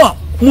Ken Agyapong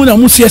mu na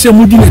mu siese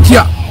mudi na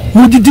tia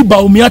mudi di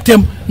Bawumia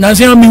tem na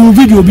say am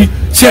video bi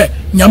say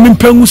nyame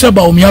mpangu say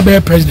Bawumia be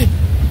president.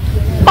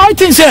 I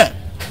think say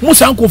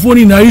musa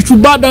nkofoni na you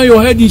should bow down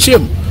your head in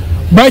shame.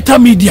 Brighter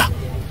Media,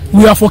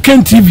 we are for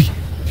Ken TV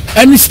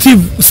and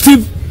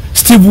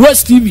Steve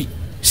West TV,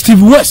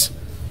 Steve West,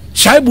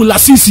 Shaibu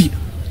Lasisi,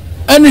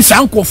 and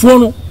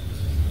Sankofono,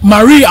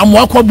 Marie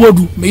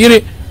Amwakwabodu,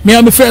 me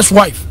am first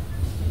wife.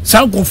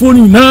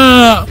 Sankofoni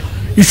na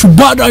you should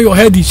bow down your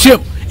head in shame,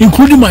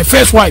 including my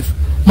first wife,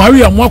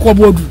 Marie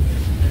Amwakwabodu.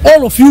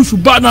 All of you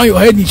should bow down your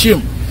head in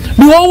shame.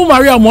 Me all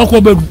Marie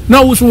Amwakwabodu,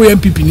 now also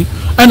MPP ni,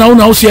 and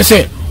now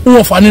say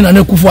who fani na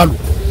Kufuado.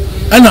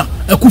 And na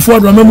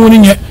Kufuado na memo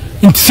ni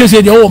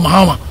say the old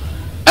Mahama.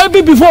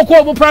 MPP before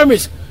call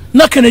primaries,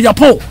 na Ken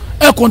Agyapong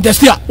e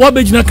contest ya wa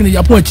be gina Ken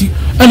Agyapong achi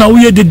na wo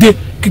ye dede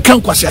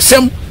kikan kwase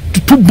asem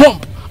tutu bomb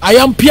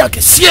ayam pia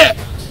kese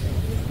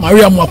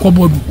Maria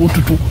Amwakwabodu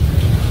otutu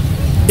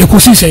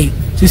ekosi sei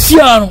se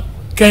sia no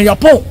Ken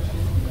Agyapong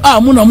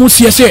mu na mu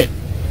siese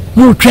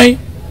mu twen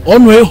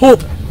ono e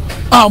hope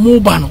mu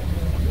ba no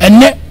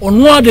enne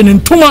ono ade ne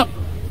ntuma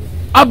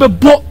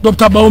abebo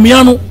Dr.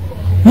 Bawumia no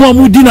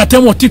mu di na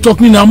temo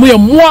TikTok ni na mu ye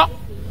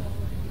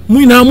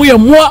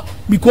moa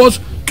because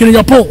Ken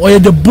Agyapong or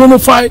the bona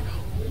fide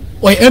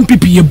or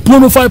MPP a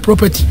bona fide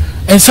property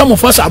and some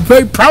of us are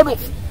very proud of.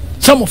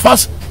 Some of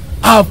us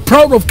are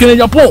proud of Ken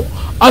Agyapong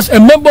as a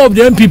member of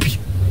the MPP.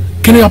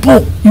 Ken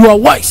Agyapong, you are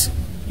wise,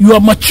 you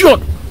are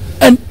matured,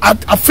 and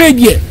at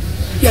failure,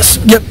 yes,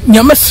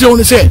 your message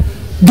only say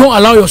don't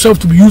allow yourself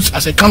to be used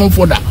as a cannon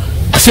fodder.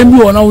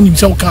 Assembly or now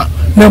himself can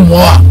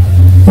memoir.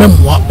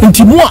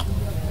 Intimua,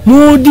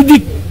 no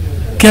did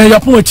Ken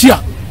Agyapong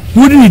atia.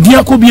 Wouldn't it be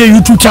a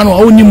YouTube channel?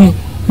 Only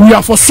we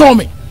are for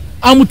Somi.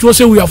 I'm to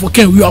say we are for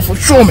Ken, we are for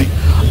Somi.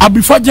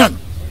 Abifajan,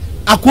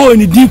 Aqua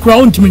and the D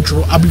crown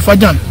Timitro,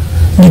 Abifajan,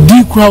 the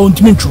D crown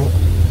Timitro,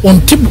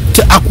 on tip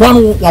to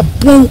Aquano,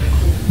 Wapo,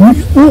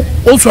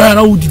 also I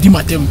know the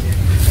Dimatem.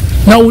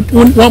 Now,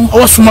 one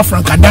was from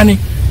Frankadani,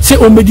 say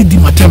Omedi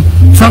Dimatem.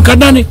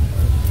 Frankadani,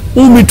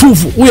 Umi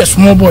Tufu, we are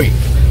small boy.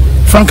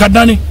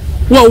 Frankadani,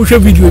 what we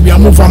should video be a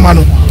move from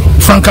Mano.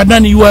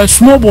 Frankadani, you are a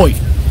small boy.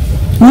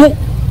 Who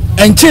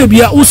and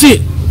Chebia, who say,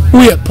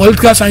 we a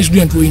political science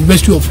student we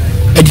University of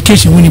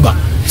Education Winneba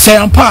say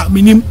ampa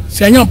minim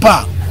say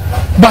ampa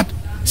but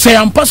say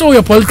ampa so we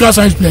a political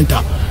science student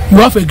you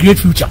have a great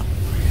future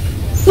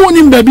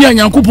wonim baby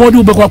anyankopon de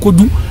obekwa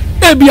kodu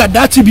ebi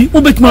adati bi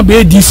obetima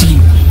be DC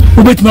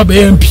obetima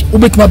be MP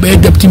obetima be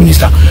deputy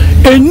minister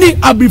eni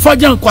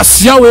abrifajan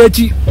kwasia we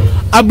ati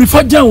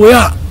abrifajan we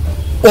a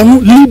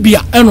onu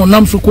Libya eno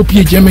nam so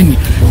kopie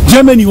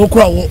Germany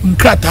okura wo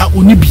nkrata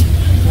onibi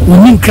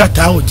oni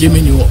nkrata o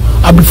Germany wo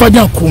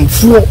abrifajan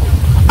konfuo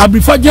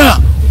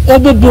abrifajan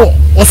obobo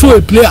also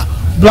a player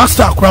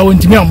blaster kura wo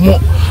ntimi ammo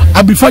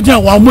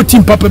abrifajan wa mo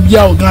team papa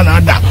bia o Ghana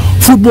ada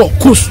football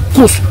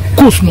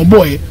coach no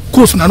boy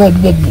coach na no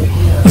bobo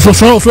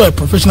so a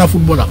professional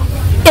footballer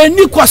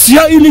eni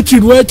kwasia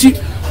illiterate weti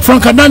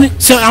Frank Adani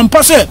say am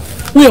pass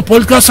we a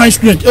political science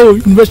student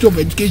University of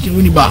Education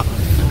Winneba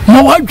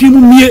ma wa dwimu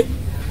mie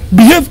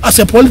behave as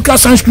a political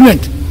science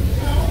student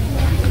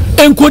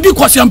enkodi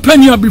kwasia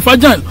mpani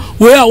abrifajan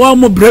we a wa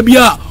mo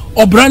brabia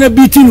obrana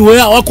beating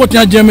we a wa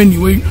kotia Germany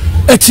we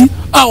eti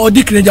a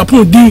odi kre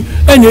Japan din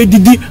ena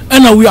edidi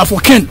ena we are for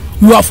Ken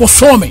we are for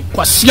some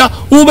kwasia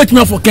wo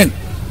betime for Ken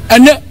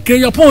ene kre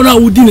Japan na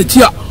wudi na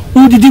tia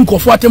wudi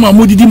nkofo atem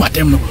amodidi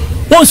matem no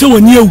won se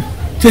woni ewu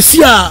se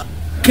sia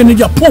Ken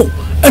Japan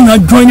ena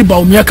join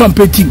Bawumia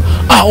campaign team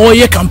a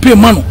oye campaign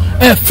mano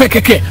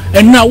fekeke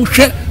ena wo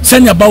hwe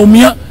senya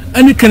Bawumia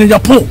ene Ken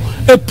Japan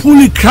a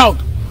pulling crowd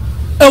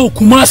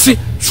Kumasi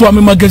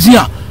Swami magazine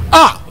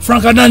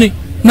Frank Adani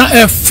na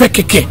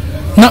fekeke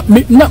na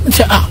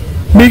say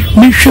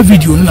me share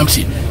video na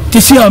msi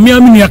ti see me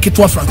aminu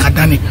yaketwa Frank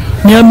Adani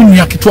me aminu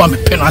yaketwa me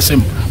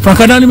penasem Frank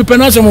Adani me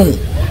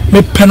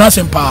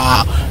penasem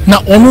pa na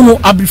onu no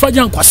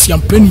abrifajan kwasi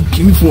ampeni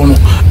kimifo no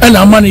e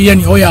na amane ye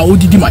ne oya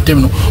odidi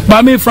matem no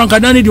ba me Frank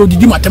Adani de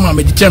odidi matem a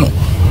medite no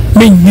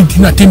me nidi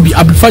na tembi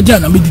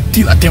abrifajan na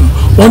medite na tem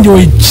on de o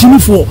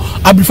kimifo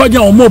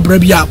abrifajan o mo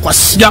brabia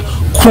kwasi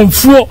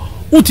konfuo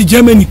uti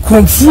Germany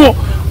konfuo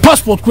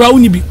passport kura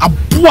uni bi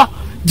aboa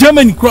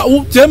Germany kura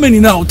Germany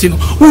na otino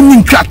uni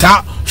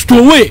nkrata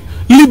stowaway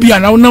Libya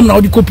na unam na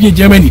odi copy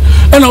Germany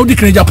na odi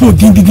kre Japan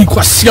dindidi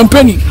kwa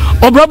siampeni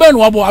obrabe no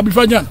wabo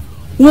abrifajan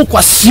wo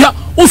kwasia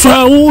wo so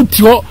wo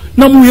tio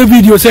na mu ye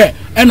video say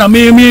na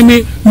me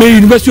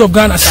University of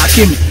Ghana sa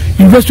kemi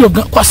University of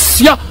Ghana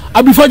kwasia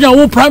abrifajan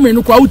wo primary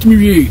no kwa utimi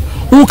wie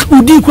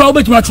udi kwa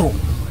obetima tro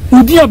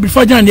udi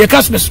abrifajan de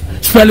ka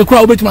spell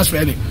kwa obetima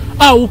spell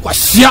wo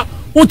kwasia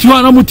wo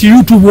tio na mu ti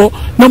YouTube wo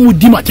na mu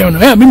di matem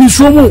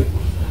no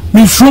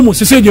mi shomo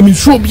se se je mi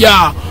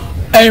shobia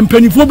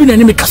penifo bi na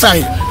ni me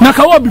kasai na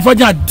ka wo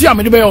abrifajan dia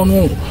me de be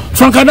ono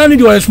Frank Adani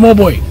de a small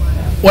boy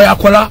o ya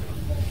kola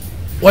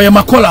o ya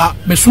makola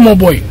me small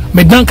boy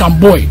me Duncan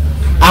boy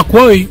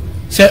akwoi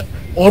se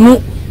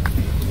onu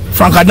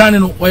Frank Adani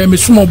no o ya me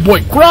small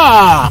boy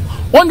kra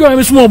on do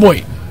me small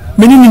boy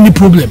me ni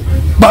problem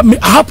but me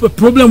I have a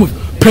problem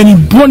with Penny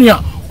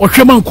Bonia or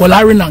Sheman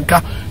Kolari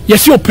Nanka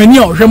yes your penny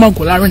or Sheman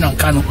Kolari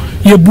Nankano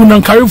ye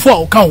bunankari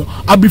for account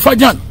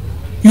abrifajan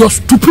your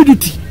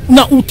stupidity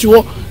na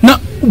utio na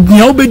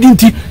nya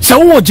obedinti se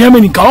wo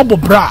Germany ka obo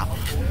bra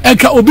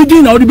eka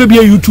obedi na odi be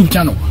YouTube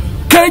channel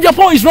Ken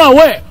Japan is not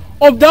aware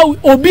of that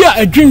obia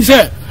a dream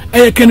say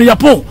Ken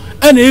Japan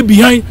and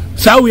behind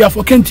so we are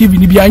for Ken TV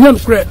ni bia nya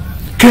no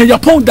Ken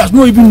Japan does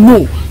not even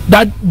know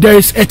that there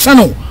is a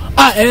channel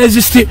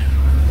exist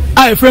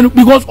friend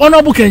because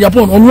honorable Ken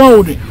Japan on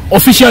one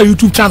official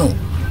YouTube channel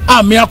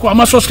me akwa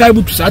ma subscribe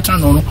to that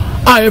channel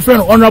no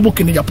friend honorable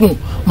Ken Japan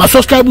ma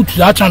subscribe to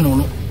that channel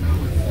no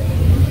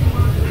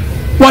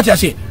what I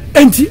say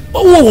enti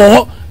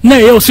na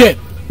you say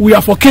we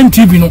are for Ken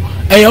TV no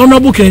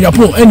honorable Ken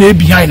Japan and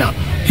behind now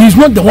he's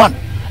not the one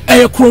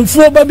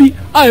kronfo baby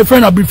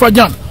friend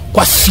abrifajan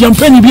kwa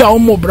siampeni bia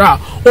omo bra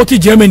oti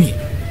Germany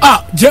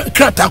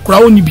krata kura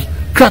oni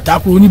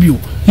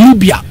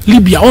bi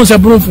Libya on se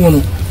bronfo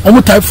no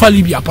omo type fa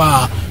Libya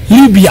pa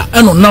Libya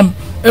eno nam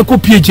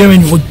ekopie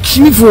Germany o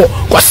chimifo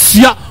kwa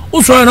sia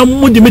usoro na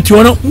mo de meti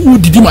wona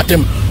udidi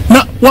matem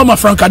na wa ma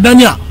Frank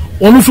Adani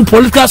onu su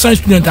political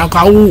science student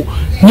aka wo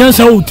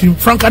nyansa wo team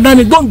Frank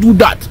Adani don't do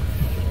that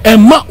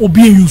emma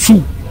obi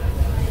yusu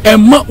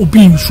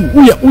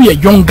we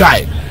young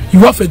guy you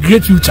have a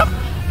great future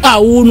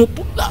wo no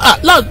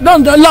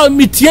la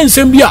me tie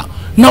nsem bia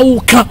na wo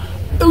ka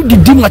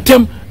didi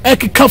matem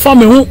ekeka fa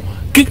me ho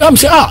am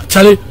say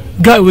chale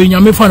guy we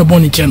nyame fa no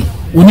boni che no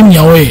onim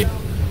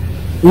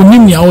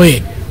nya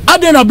we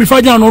aden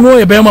abrifajan no no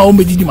e be ma o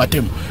medidi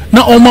matem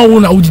na o ma wo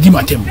na wo didi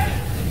matem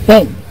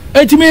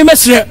etime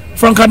mesre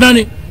Frank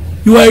Adani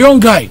you are a young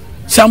guy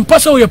some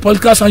person with a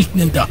political science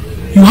student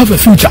you have a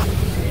future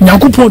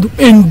nyankopon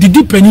en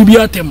didi pani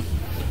bia tem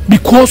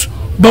because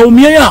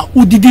Bawumia ya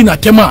udidi na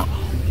tema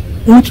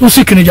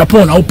usi Ken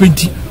Japan na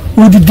openti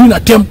udidi na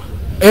tem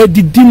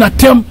didi na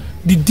tem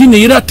didi na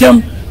ira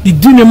tem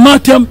didi na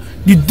matem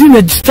didi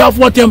na staff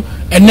watem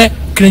ene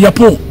Ken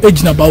Japan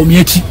ejina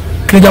Bawumia chi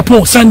Ken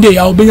Japan Sunday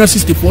ya obenya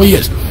 64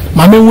 years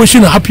mama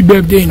wishing a happy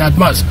birthday in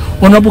advance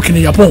honorable Ken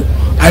Japan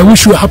I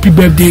wish you a happy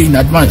birthday in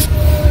advance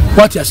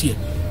what you say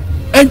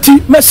enti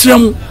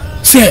mesrem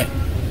say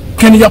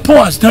Ken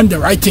Agyapo has done the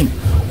right thing.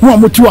 You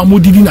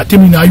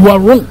are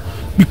wrong,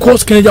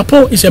 because Ken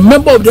Agyapo is a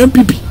member of the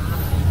NPP.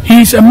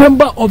 He is a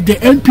member of the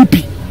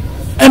NPP,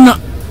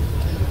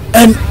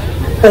 and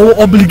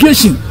our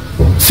obligation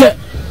say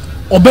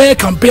obey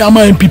campaign ama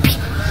NPP.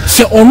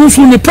 Say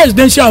onusu the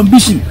presidential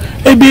ambition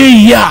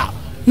ebe ya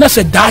na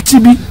say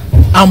dachi bi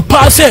and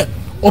pass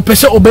or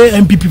pese obey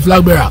NPP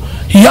flag bearer.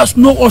 He has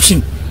no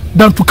option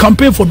than to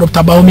campaign for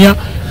Dr. BAWUMIA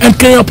and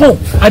Ken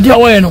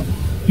Agyapo.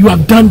 You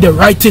have done the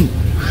right thing.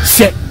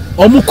 Say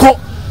omuko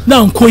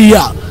na nko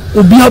ya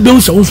obi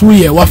abewu se unsu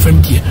ye wa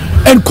fam die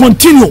and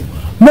continue.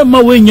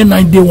 Mema we nye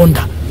 9-day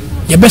wonder.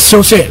 You best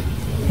say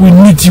we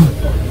need you.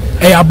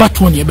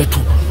 About one year better.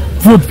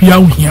 Vote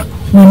beyond here.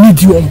 We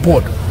need you on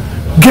board.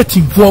 Get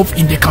involved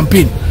in the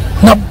campaign.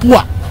 Na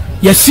boa,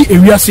 you see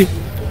area say,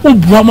 "O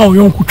buama o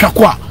yonku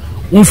twakwa,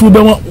 unsu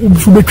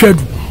be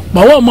twedu.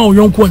 Ba wa ma o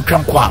yonku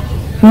ntwankwa,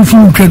 unsu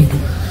ntwendu."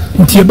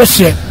 Nti e be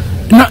se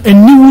na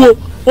eniwo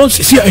on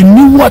se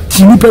eniwo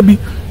ati nipa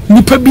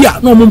bi a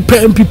na mo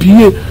pe MPP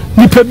ye,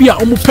 nipa bi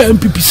a mo pe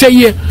MPP say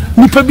ye,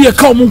 nipa bi a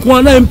ka mo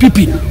nko na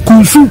MPP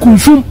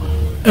kunsum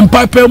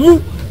empapa mu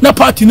na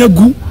party na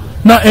gu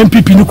na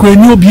MPP ni ko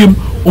eni obiem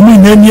omu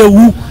ina ni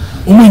awu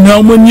omu ina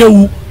omu ni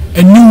awu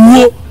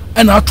eniwo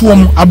na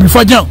atoom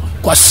abrifajan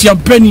kwa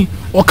siampani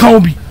oka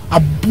obi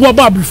aboa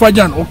ba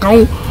abrifajan oka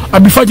ho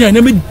abrifajan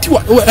na me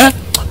diwa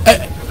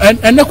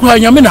ene ko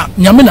nyame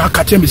na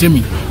akate me se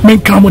me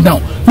calm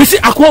down me see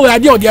akwa we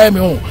ade odi aye me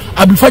ho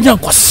abrifajan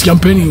kwa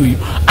siampani we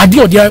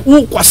ade odi aye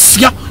wo kwa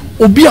sia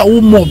obi a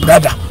wo mo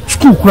brother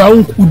school kura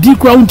udi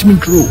kura untimi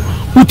ntro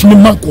utimi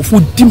manko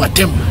fo di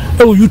matem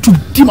YouTube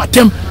di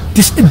matem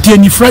this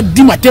denifra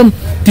di matem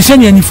this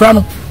enifra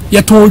no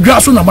ye to odwa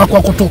so na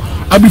makwakoto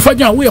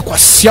abrifajan wo ye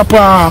kwasia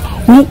pa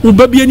wo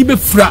babia ni be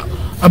fra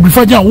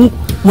abrifajan wo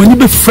wani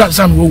be fra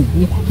zan wo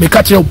me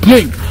ka tell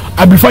play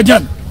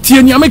abrifajan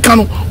tie ni ameka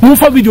no wo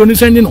fa video ni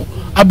send no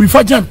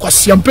abrifajan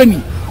kwasia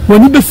mpani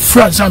wani be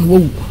fra zan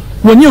wo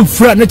wani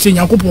mfra na che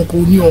nyankopon ko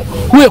ni o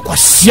wo ye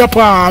kwasia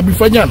pa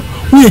abrifajan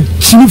wo ye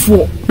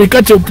chimifo me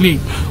ka tell play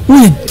wo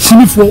ye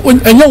chimifo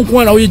enya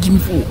nko na wo ye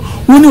chimifo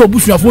woni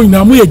obusuafo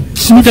nyina mo ye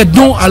chimifo.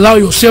 Don't allow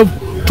yourself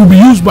to be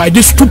used by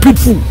this stupid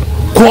fool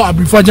called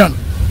abrifajan.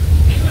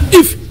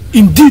 If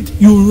indeed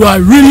you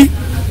are really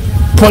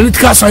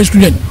political science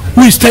student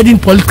who is studying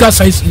political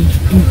science in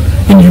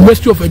the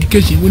University of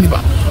Education,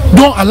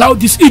 don't allow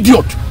this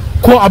idiot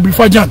called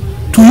abrifajan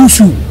to use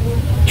you.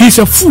 He's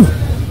a fool,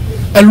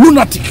 a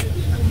lunatic,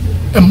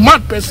 a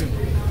mad person.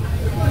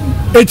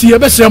 Eti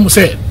yebese mo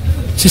say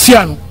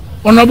sisiano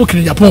honorable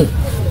Ken Agyapo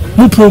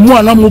mu promo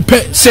ana mo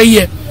pe say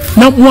ye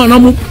na mo ana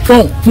mo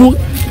mo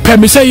pe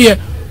me say ye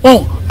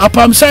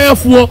apam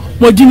sayafo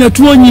mo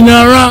ginatu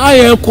nyinara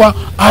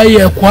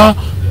ayekwa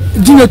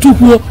ginatu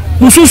ko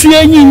mususu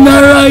ye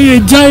nyinara ye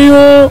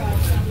jayo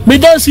me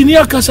dansi ni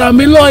akasa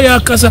me lawyer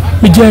akasa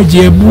me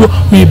jaje ebu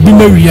me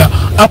bimawia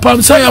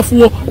apam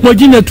sayafo mo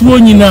ginatu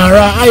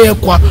nyinara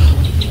ayekwa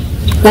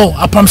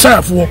apam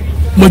sayafo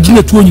mo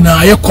ginatu nyinara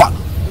ayekwa.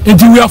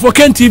 Enti we are for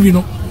KEN TV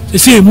no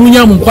say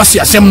munya mu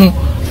kwase asem no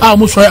a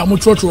mo so ya mo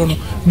trotro no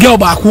girl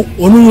ba ko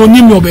onu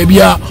onim no ba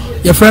bia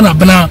ye friend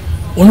abena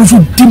onu so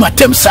di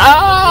matem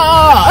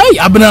sa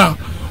abena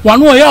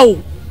wanu ya o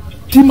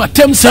di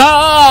matem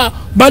sa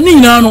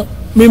bani na no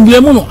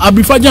memblemu no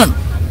abrifajan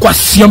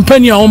kwase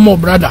mpani a omo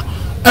brother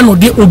eno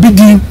de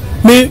obidi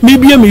me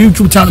bia me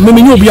YouTube channel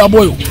me nyi obi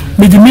aboyo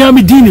me di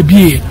me di na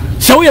bie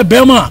se wo ye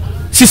bema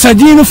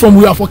sisadin from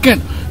we are for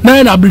KEN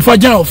na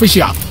abrifajan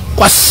official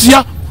kwase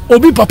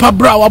obi papa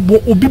bra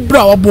wabo obi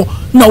bra wabo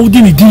na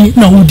wodi ni din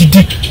na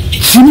wodidi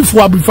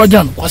simifo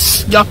abrifajan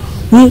kwasia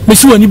wo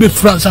mesi wani be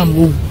France am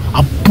wo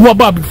aboa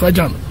ba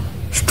abrifajan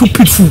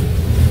stupid fool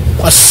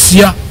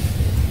kwasia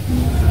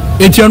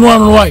etianu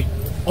anu why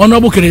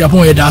honorable Ken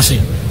Agyapo ye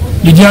dase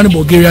Lidiane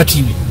Bulgaria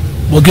TV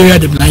Bulgaria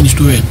the blind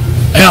story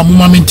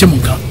amuma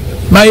mentemunka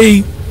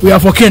my we are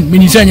for KEN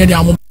minisanya de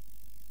amuma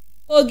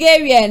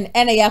Bulgarian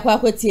ena yakwa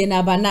kwetie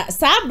na bana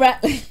sabra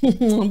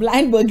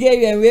blind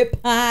Bulgarian we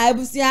pa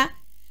ebusia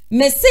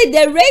me say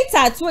the rate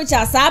at which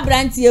as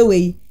abrantie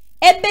we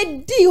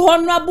ebe di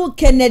honorable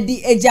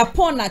Kennedy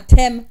Agyapo na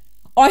tem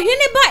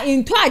ohene ba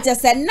into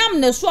ajese nam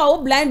ne so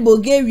a blind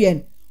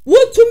Bulgarian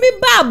wotumi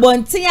ba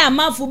abonten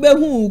amafo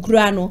behu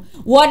ukura no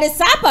wo de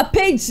sapa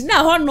page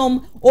na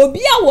honom obi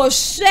a wo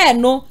share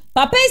no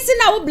papa isi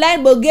na wo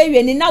blind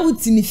Bulgarian ni na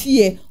wutini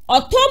fie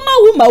otoma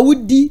wu ma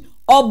wudi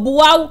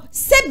obuaw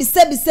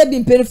sebi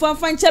mperifan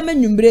fanchama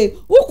nwumbre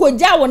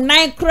wukogya wo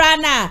nan kra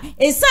na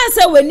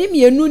esanse wani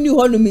mienu ni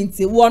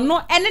honominti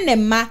wono ene ne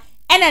ma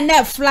ene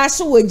na flash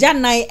wo gya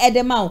nan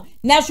edema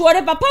na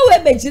shore papa we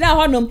begina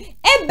honom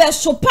ebe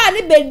sopa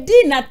ne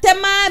bedi na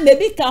tema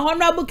mebi ka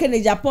honorable Ken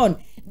Agyapo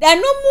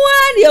danu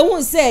mua ne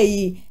hu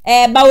sei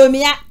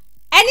BAWUMIA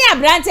ene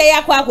abrante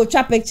yakwa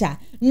akotwa picture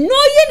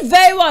knowing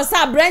very well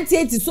sa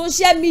abrante ti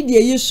social media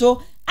yi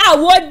so a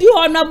wodi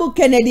honorable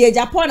Kennedy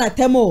Agyapo na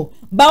temo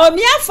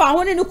BAWUMIA fa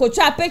ho ne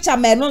kotwa picture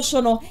me no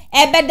so no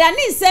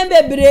ebedani nsem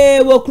bebre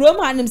wo krom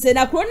hanim se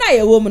na kro na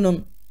ye wo mu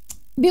no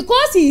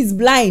because he is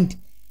blind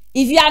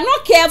If you are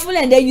not careful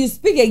and then you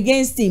speak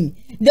against him,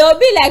 they will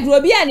be like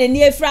Robi and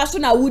Niefra, so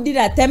now would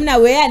that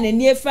terminal way and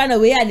Niefra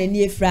away and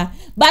Niefra.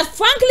 But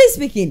frankly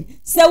speaking,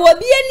 so will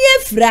be a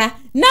Niefra,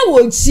 now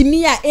would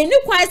Chimia, and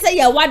you quite say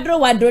ya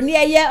wadro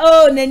near ya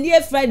own and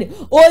near friend.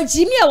 Oh,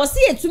 Chimia was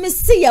here to me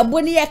see a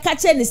bonny a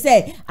catch and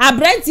say, I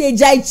brand a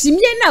jai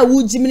Chimia now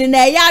would Jimmy in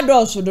a yard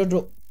or so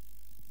do.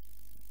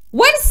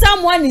 When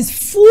someone is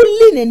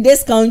fooling in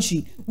this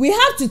country, we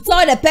have to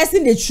tell the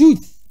person the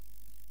truth.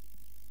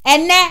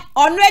 And then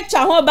on which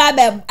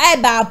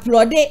I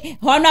applaud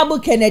Honorable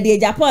Kennedy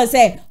Japan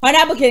say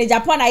Honorable Kennedy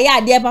Japan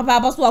dear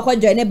Papa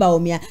join Eii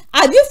BAWUMIA.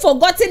 Have you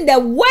forgotten the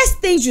worst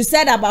things you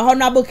said about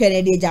Honorable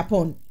Kennedy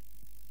Japan?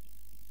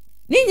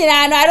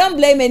 I don't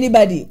blame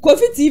anybody.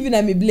 Kofi TV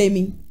na me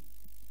blaming.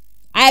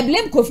 I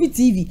blame Kofi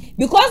TV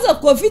because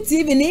of Kofi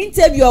TV in the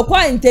interview or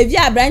interview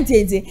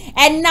Adansie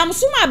and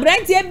Namsuma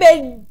Adansie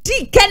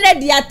be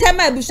Kennedy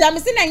atema busha me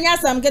say na nya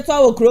sam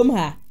ketwa wo krom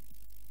ha.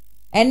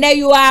 And then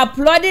you are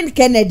applauding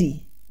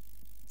Kennedy.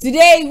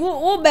 Today,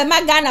 who be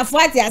Magana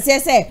Fati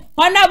say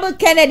Honorable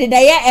Kennedy, the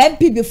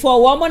MP before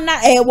woman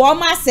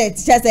set.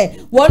 She say,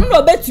 one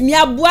no bet to me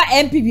abua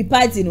MPP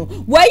party no.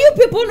 Where you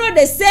people know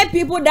the same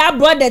people that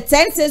brought the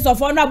 10 cents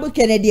of Honorable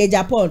Kennedy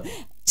Japan.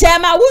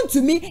 Chairman won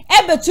to me,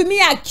 ebe to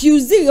me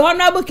accusing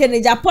Honorable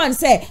Kennedy Japan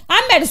say,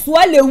 Ahmed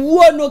swale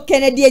wo no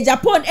Kennedy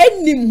Japan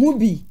enim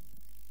hubi.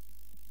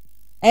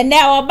 And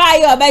now I'll buy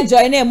you by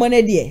joining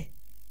money dear.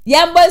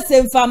 Yambo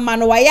sem fam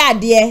man waya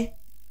de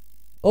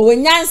o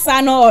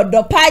nyansa no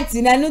do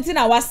party na nuti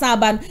na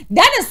wasaban.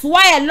 That is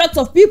why a lot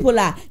of people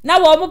are now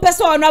wo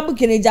person Honorable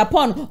Kennedy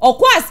Japan of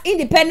course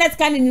independent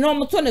candidate no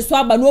mo to ne so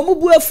aba no mo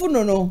bu afu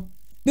no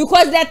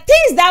because the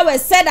things that were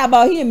said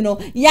about him no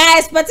ya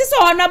expect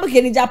so Honorable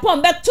Kennedy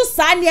Japan back to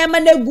sa niam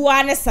na gu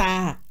ane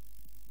sa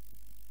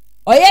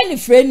oye ni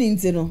friend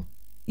nti no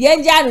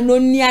yenja no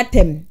ni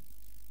atem.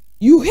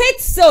 You hate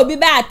so be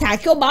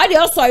attack you but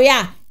you sorry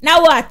now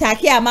we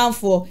attack a man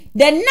for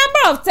the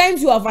number of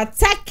times you have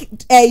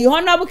attacked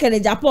Honorable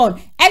Kennedy Japan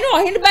and no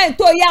him by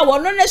to ya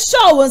won no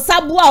show won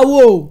sabua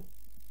wo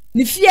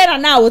ni fear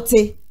na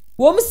wote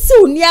wo msi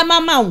unia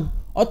mama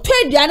o to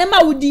aduane ma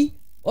wudi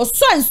o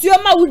so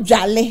ansuo ma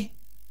wudwale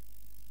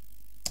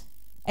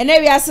ene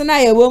wi asena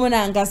ye wo mu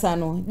na nkasa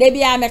no de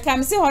bia me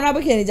kam se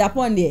Honorable Kennedy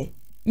Japan de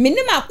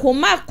minima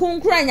koma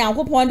konkra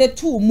nyankopon de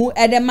tu mu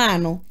edema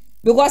no.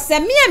 Because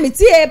me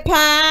tie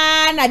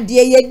pa na de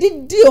ye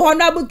di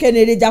Honorable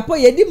Kennedy Japan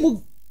ye di mu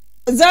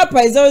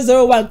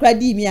 0.001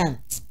 kradi mi an.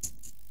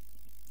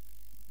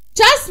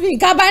 Trust me,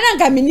 kabana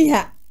nkamini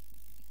ha.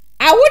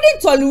 I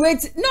wouldn't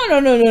tolerate no.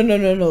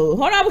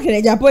 Honorable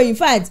Kennedy Japan in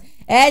fact,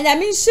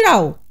 nyame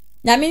nshiraw.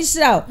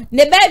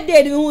 Ne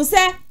birthday hu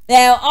se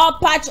all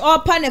patch all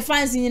pan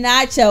fans nyina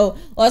achel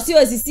osi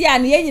osisi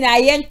an ye nyina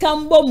ye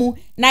nkambo mu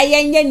na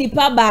yenye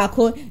nipa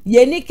baako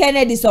ye ni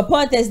Kennedy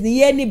supporters ni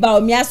ye ni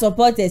BAWUMIA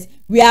supporters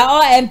we are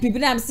all MPP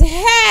na say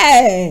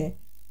hey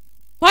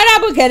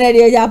Honorable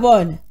Kennedy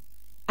Japan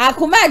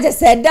akoma je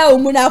said da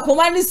omu na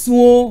akoma ni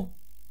suo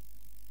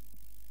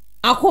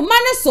akoma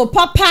ne so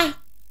papa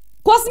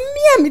cause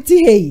me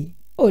amiti hey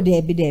oh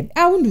Debbie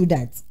I won't do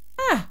that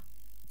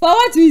for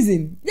what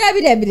reason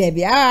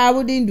Debbie I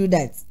wouldn't do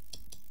that.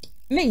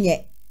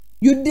 Menye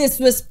you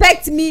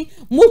disrespect me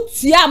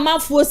mutia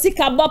mafo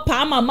sikabo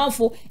pa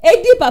mafo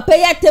edi papa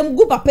ya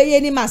temgu papa ye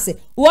ni mase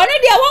one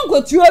dia won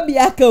go tro bi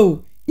aka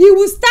o he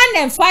will stand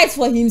and fight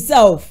for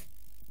himself.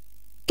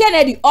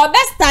 Kennedy obe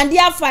stand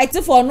there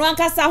fight for no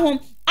ankasa home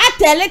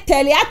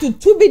atele atu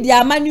to be the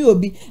amani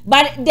obi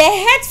but the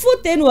hurtful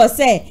thing was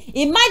say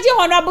imagine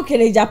Honorable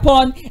Kennedy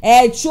Japan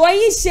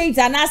throwing shade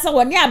and answer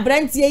one ya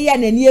brantie ya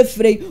na ni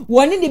efrey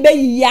one ni be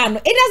yiya no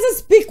it doesn't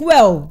speak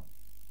well.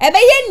 The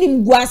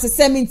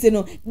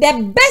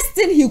best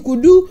thing he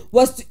could do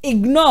was to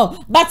ignore.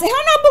 But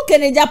Honorable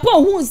Kennedy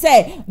Japan who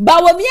say,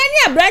 BAWUMIA ni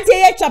abrante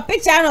ye chwa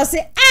picture and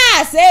say,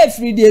 say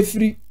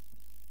free.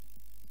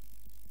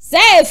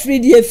 Say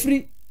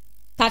free.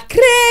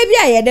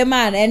 Kakrebia ye the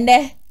man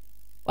ende.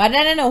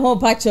 Wadana no ho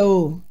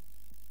pacho.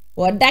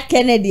 Wada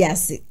Kennedy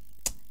ase.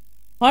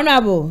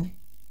 Honorable,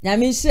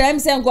 nyame shrem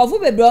se nkofu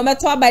bebre o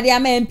meto abade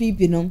ama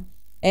MPP no.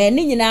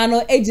 Ni nyina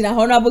no ejina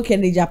Honorable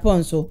Kennedy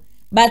Japan so.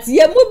 But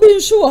ye mu bi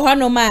nso wo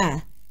hono ma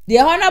the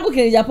Honorable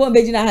Kennedy Japan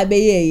begina ha be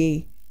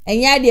ye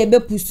enya de be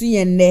pusu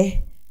yen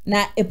ne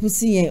na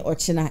epusu yen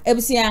ochina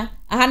ebusia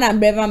aha na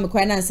mbreva me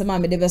kwan na nsema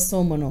me de be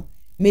so mo no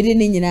me de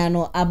ni nyina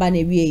no aba na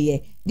wie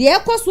ye de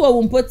ekoso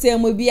wo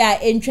mpotem bi a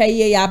entwa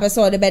ye ya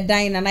pese o de be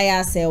dan na ya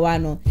asewa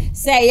no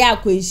se ya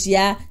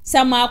akwehia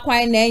sama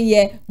kwan na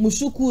enye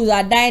mushuku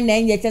adan na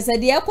enye kese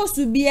de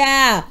ekoso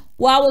bia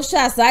wa wo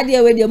sha sa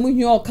de we de mu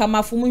hwe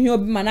okamafo mu hwe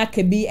obi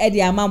manaka bi e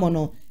de amamo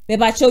no me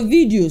bacho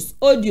videos,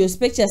 audios,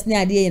 pictures ni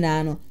ade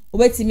na no.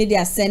 Obeti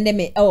media send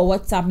me our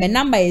WhatsApp. My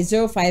number is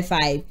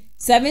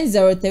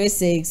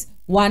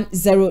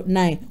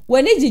 055-7036-109.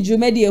 When eji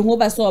jumedi hu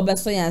ba so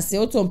obeso yan se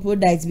oton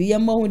products bi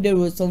yemo hu de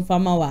road some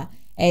farmer wa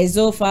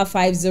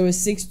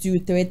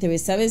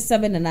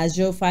 05506233777 and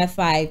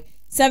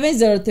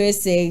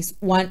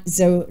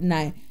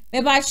 055-7036-109.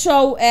 me ba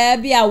show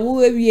bia wo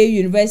we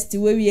university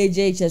we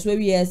JHS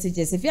we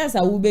SHS if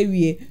yansa wo be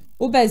wie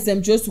wo be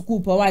sem jo school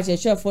po wa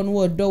chefo no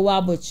wo do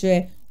wa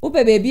bochre wo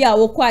be baby a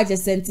wo kwa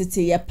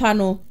agentity ye pa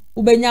no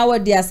wo benya wo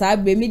dia sa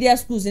agbe media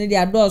schools ni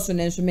dia Endorse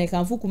ne nso me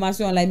kan fu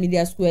Kumasi online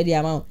media school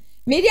dia ma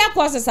media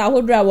courses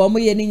ahodra wo mo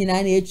ye ni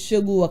nyina na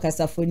etwegu wo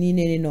kasafoni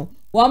ne no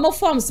wo mo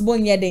forms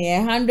bonye den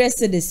 100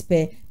 cedis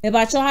pe me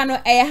ba cho ha no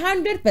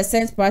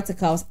 100%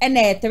 practicals and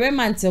 3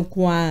 months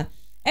kwa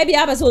ebi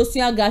abasa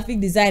osua graphic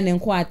design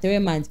nko 3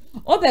 months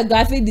obe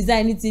graphic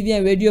design TV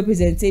and radio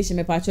presentation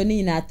me pacho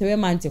ni na 3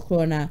 months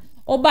krona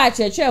oba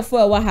chefo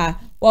e wa ha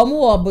wo mo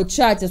wo bo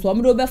charts wo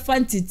mo do be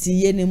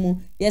fantity ye ne mu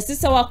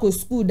yesisa wa ko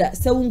school da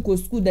se won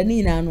school da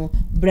ni na no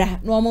bra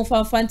no mo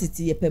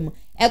fantity ye pem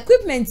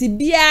equipment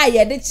bia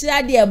ye de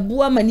kira de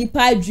eboa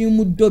manipa adwin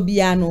mu do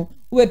bia no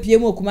we pie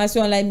mo Kumasi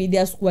online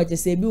media school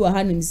ajese bi wa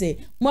hanim se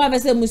mo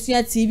abese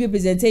musua TV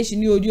presentation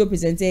ni audio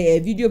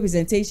presentation video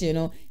presentation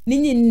no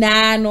ninyi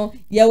na no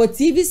ye wo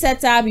TV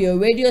setup your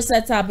radio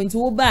setup into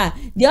wo ba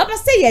de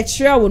obase ye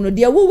kira wo no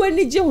de wo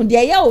wani je hu de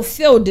ye wo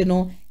field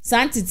no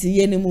santity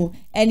ye ne mu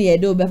ene ye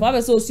do be fa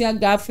abese osua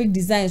graphic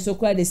design so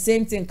kwa the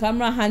same thing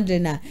camera handle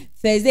na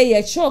Thursday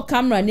ye show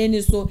camera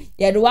ne so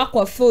ye do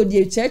akọ field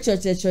ye church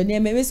ne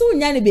me so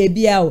nya ne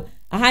baby a o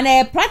aha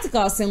na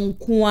practical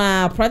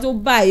senkwa practical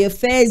by your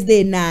first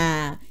day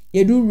na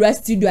you do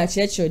rest studio a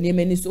church ne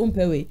me so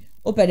umpewe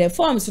open the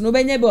forms no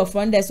benye be of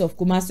founders of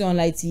Kumasi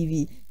online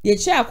TV ye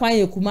share kwan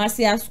ye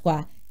Kumasi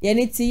Asqua ye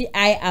ne Ti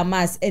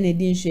Amas ene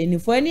din hwe ni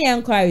for any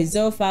inquiry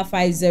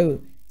 0550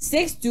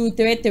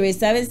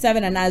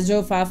 623377 and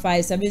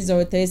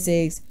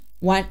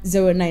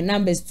 0557036109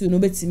 numbers 2 no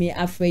betimi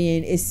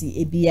afreyen esi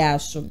ebia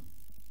so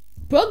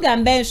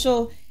program ben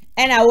show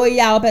and I will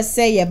ya up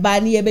say ye ba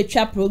ni ye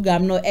betwa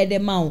program no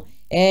edema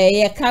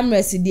ye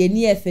cameras de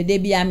ni efe de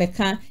bia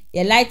meka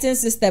ye lighting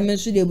system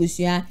nso de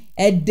busua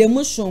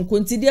edemu shonko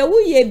de wo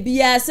ye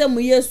bia se mo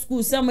ye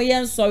school se mo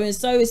ye sorry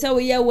se wo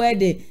ye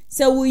wedding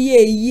se wo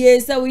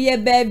ye se wo ye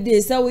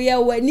birthday se wo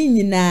ye ni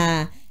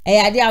nyina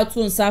ade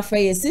auto nsa fra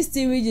ye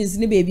 60 regions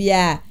ni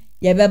bebia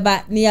ye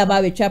beba ni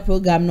aba betwa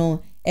program no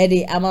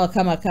ede ama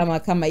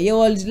kama ye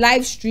all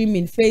live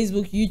streaming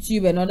Facebook,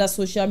 YouTube and other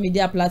social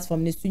media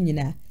platforms ni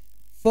sunyina.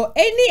 For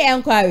any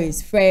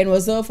enquiries, friend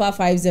was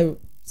 0550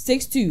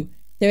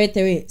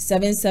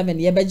 623377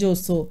 yebejo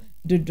so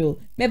dodo.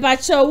 Me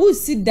pacho wu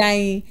si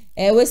dan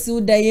we si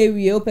udan ye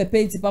wie o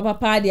paint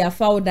papa de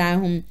afa udan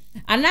hom.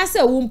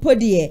 Anase wu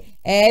mpodie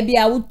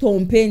bia wu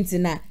ton paint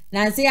na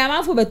se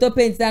amafo beto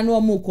paint na no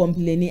mu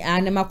complain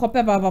and ma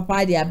kope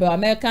papa de abe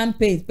American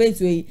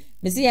paint we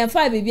me see en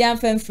fa bibia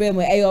amfem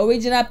frame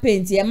original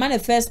paint ye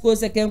manifest coat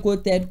second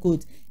coat third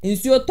coat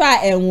insuo to a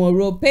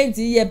enworo paint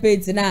ye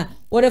paint na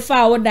wo de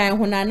fa wo dan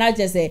ho na na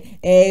je se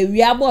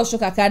wi abo so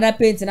kaka na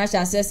paint na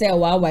chance se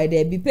wa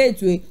de bi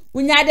paint we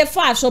unya de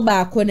fa so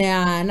ba ko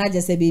na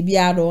je se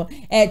bibia do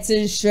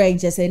tin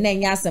shrink je se na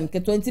nya asem ke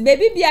 20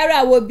 baby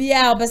biara wo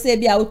bia obese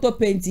bia auto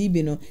paint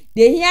ibi no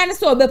de hia ne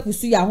se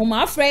obepusu ya ho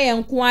ma afre ye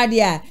nko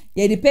ade a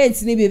ye de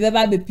paint ni bi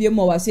beba be pie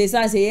mo wa so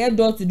se ye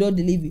door to door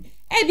delivery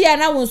bia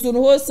na wonso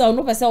no wholesale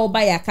no pese wo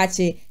ba ya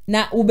kache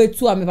na wo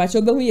betu a me ba che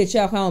obehu ye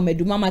chia kwan o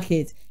meduma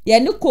market ye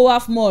ne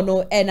co-op mall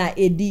no na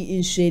edi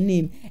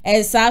inshenim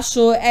esa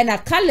so na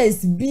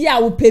colors bia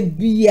wo pe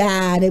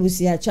bia na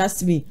busia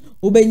trust me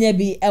wo benya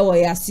bi ewo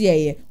ya so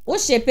ye wo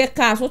shepe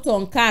car so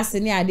ton cars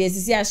ni ade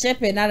sisi a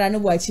shepe na no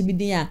bo achi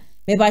bidin a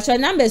me ba che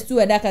numbers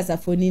 2 eda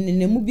kasafoni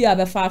ne mu bia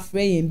be fa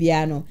frɛ yen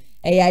bia no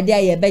ade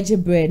a ye beje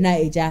bre na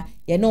eja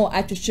ye no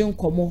atwehwe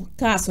nkomo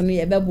cars no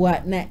ye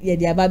beboa na ye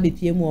de aba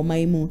bepie mu o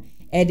man mu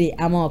ede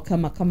ama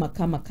kama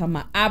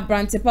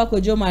abrante pako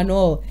joma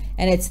no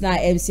and it's na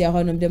MC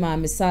honum de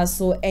mame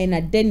saso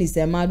na Dennis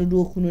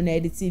emadudu okunu na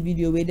edit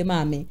video we de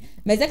mame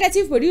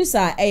executive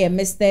producer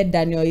Mr.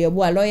 Daniel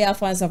Yeboa lawyer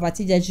fans of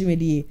Atija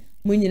Jumedi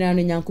munyina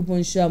no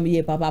nyankopon hwa mu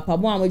ye papa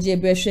mo amoje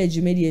brehwe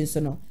Jumedi nso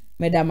no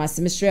madam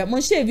asemsre mo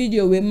share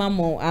video we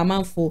mamo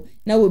amanfo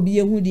na obi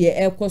ehu de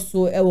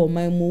ekoso ewo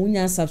man mu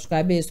unya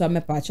subscribe so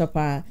amepa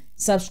chopa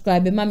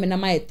subscribe mame na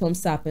my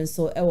thumbs up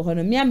nso ewo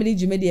hono mi ameli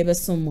Jumedi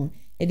ebesom mo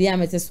edi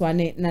amete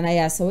swane nana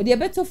ya so de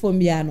beto fom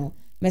bia no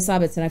mesa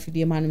betena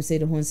fidie manum say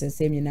the hon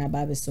sensem nyina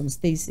ba be som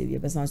stay safe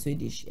besan so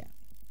edishia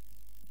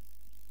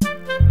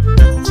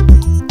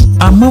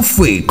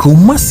Amafwe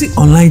Kumasi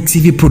online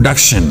TV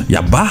production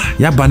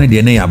yaba ne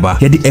de ne yaba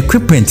yede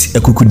equipment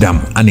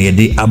ekukudam ana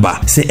yede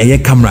aba se eye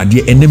camera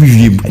de enam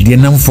wiem de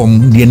nam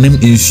fom de nam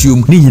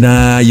ensuom ni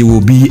nyina ye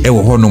wo bi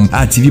ewo honom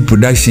a TV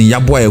production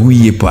yabo a hu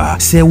ye pa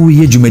se wo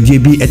ye dwumadie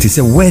bi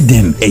etese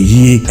wedding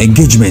eye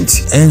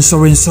engagement and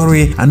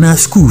sorry ana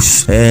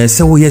schools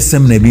se wo ye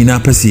sem na bi na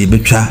pese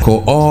betwa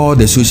ko all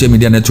the social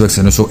media networks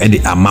and so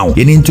ede amaw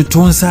ye ni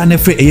ntotonsa na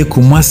fre eye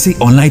Kumasi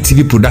online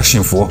TV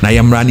production for na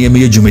yamra na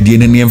ye dwumadie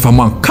ne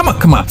hama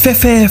kama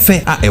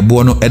fe a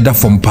ebo no eda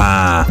fom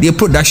pa the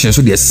production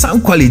so the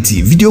sound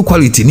quality video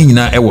quality ni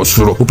nyina ewo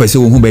soro opese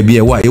wo hu ba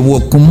bia wa ewo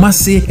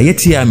Kumasi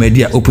eyetia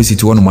media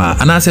opposite one ma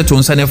anase to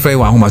nsa ne frɛ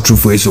wa homa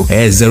trufo so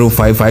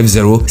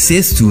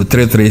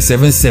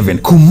 0550623377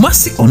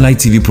 Kumasi Online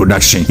TV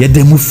Production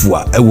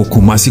yedemufua ewo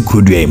Kumasi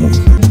Kodua mu.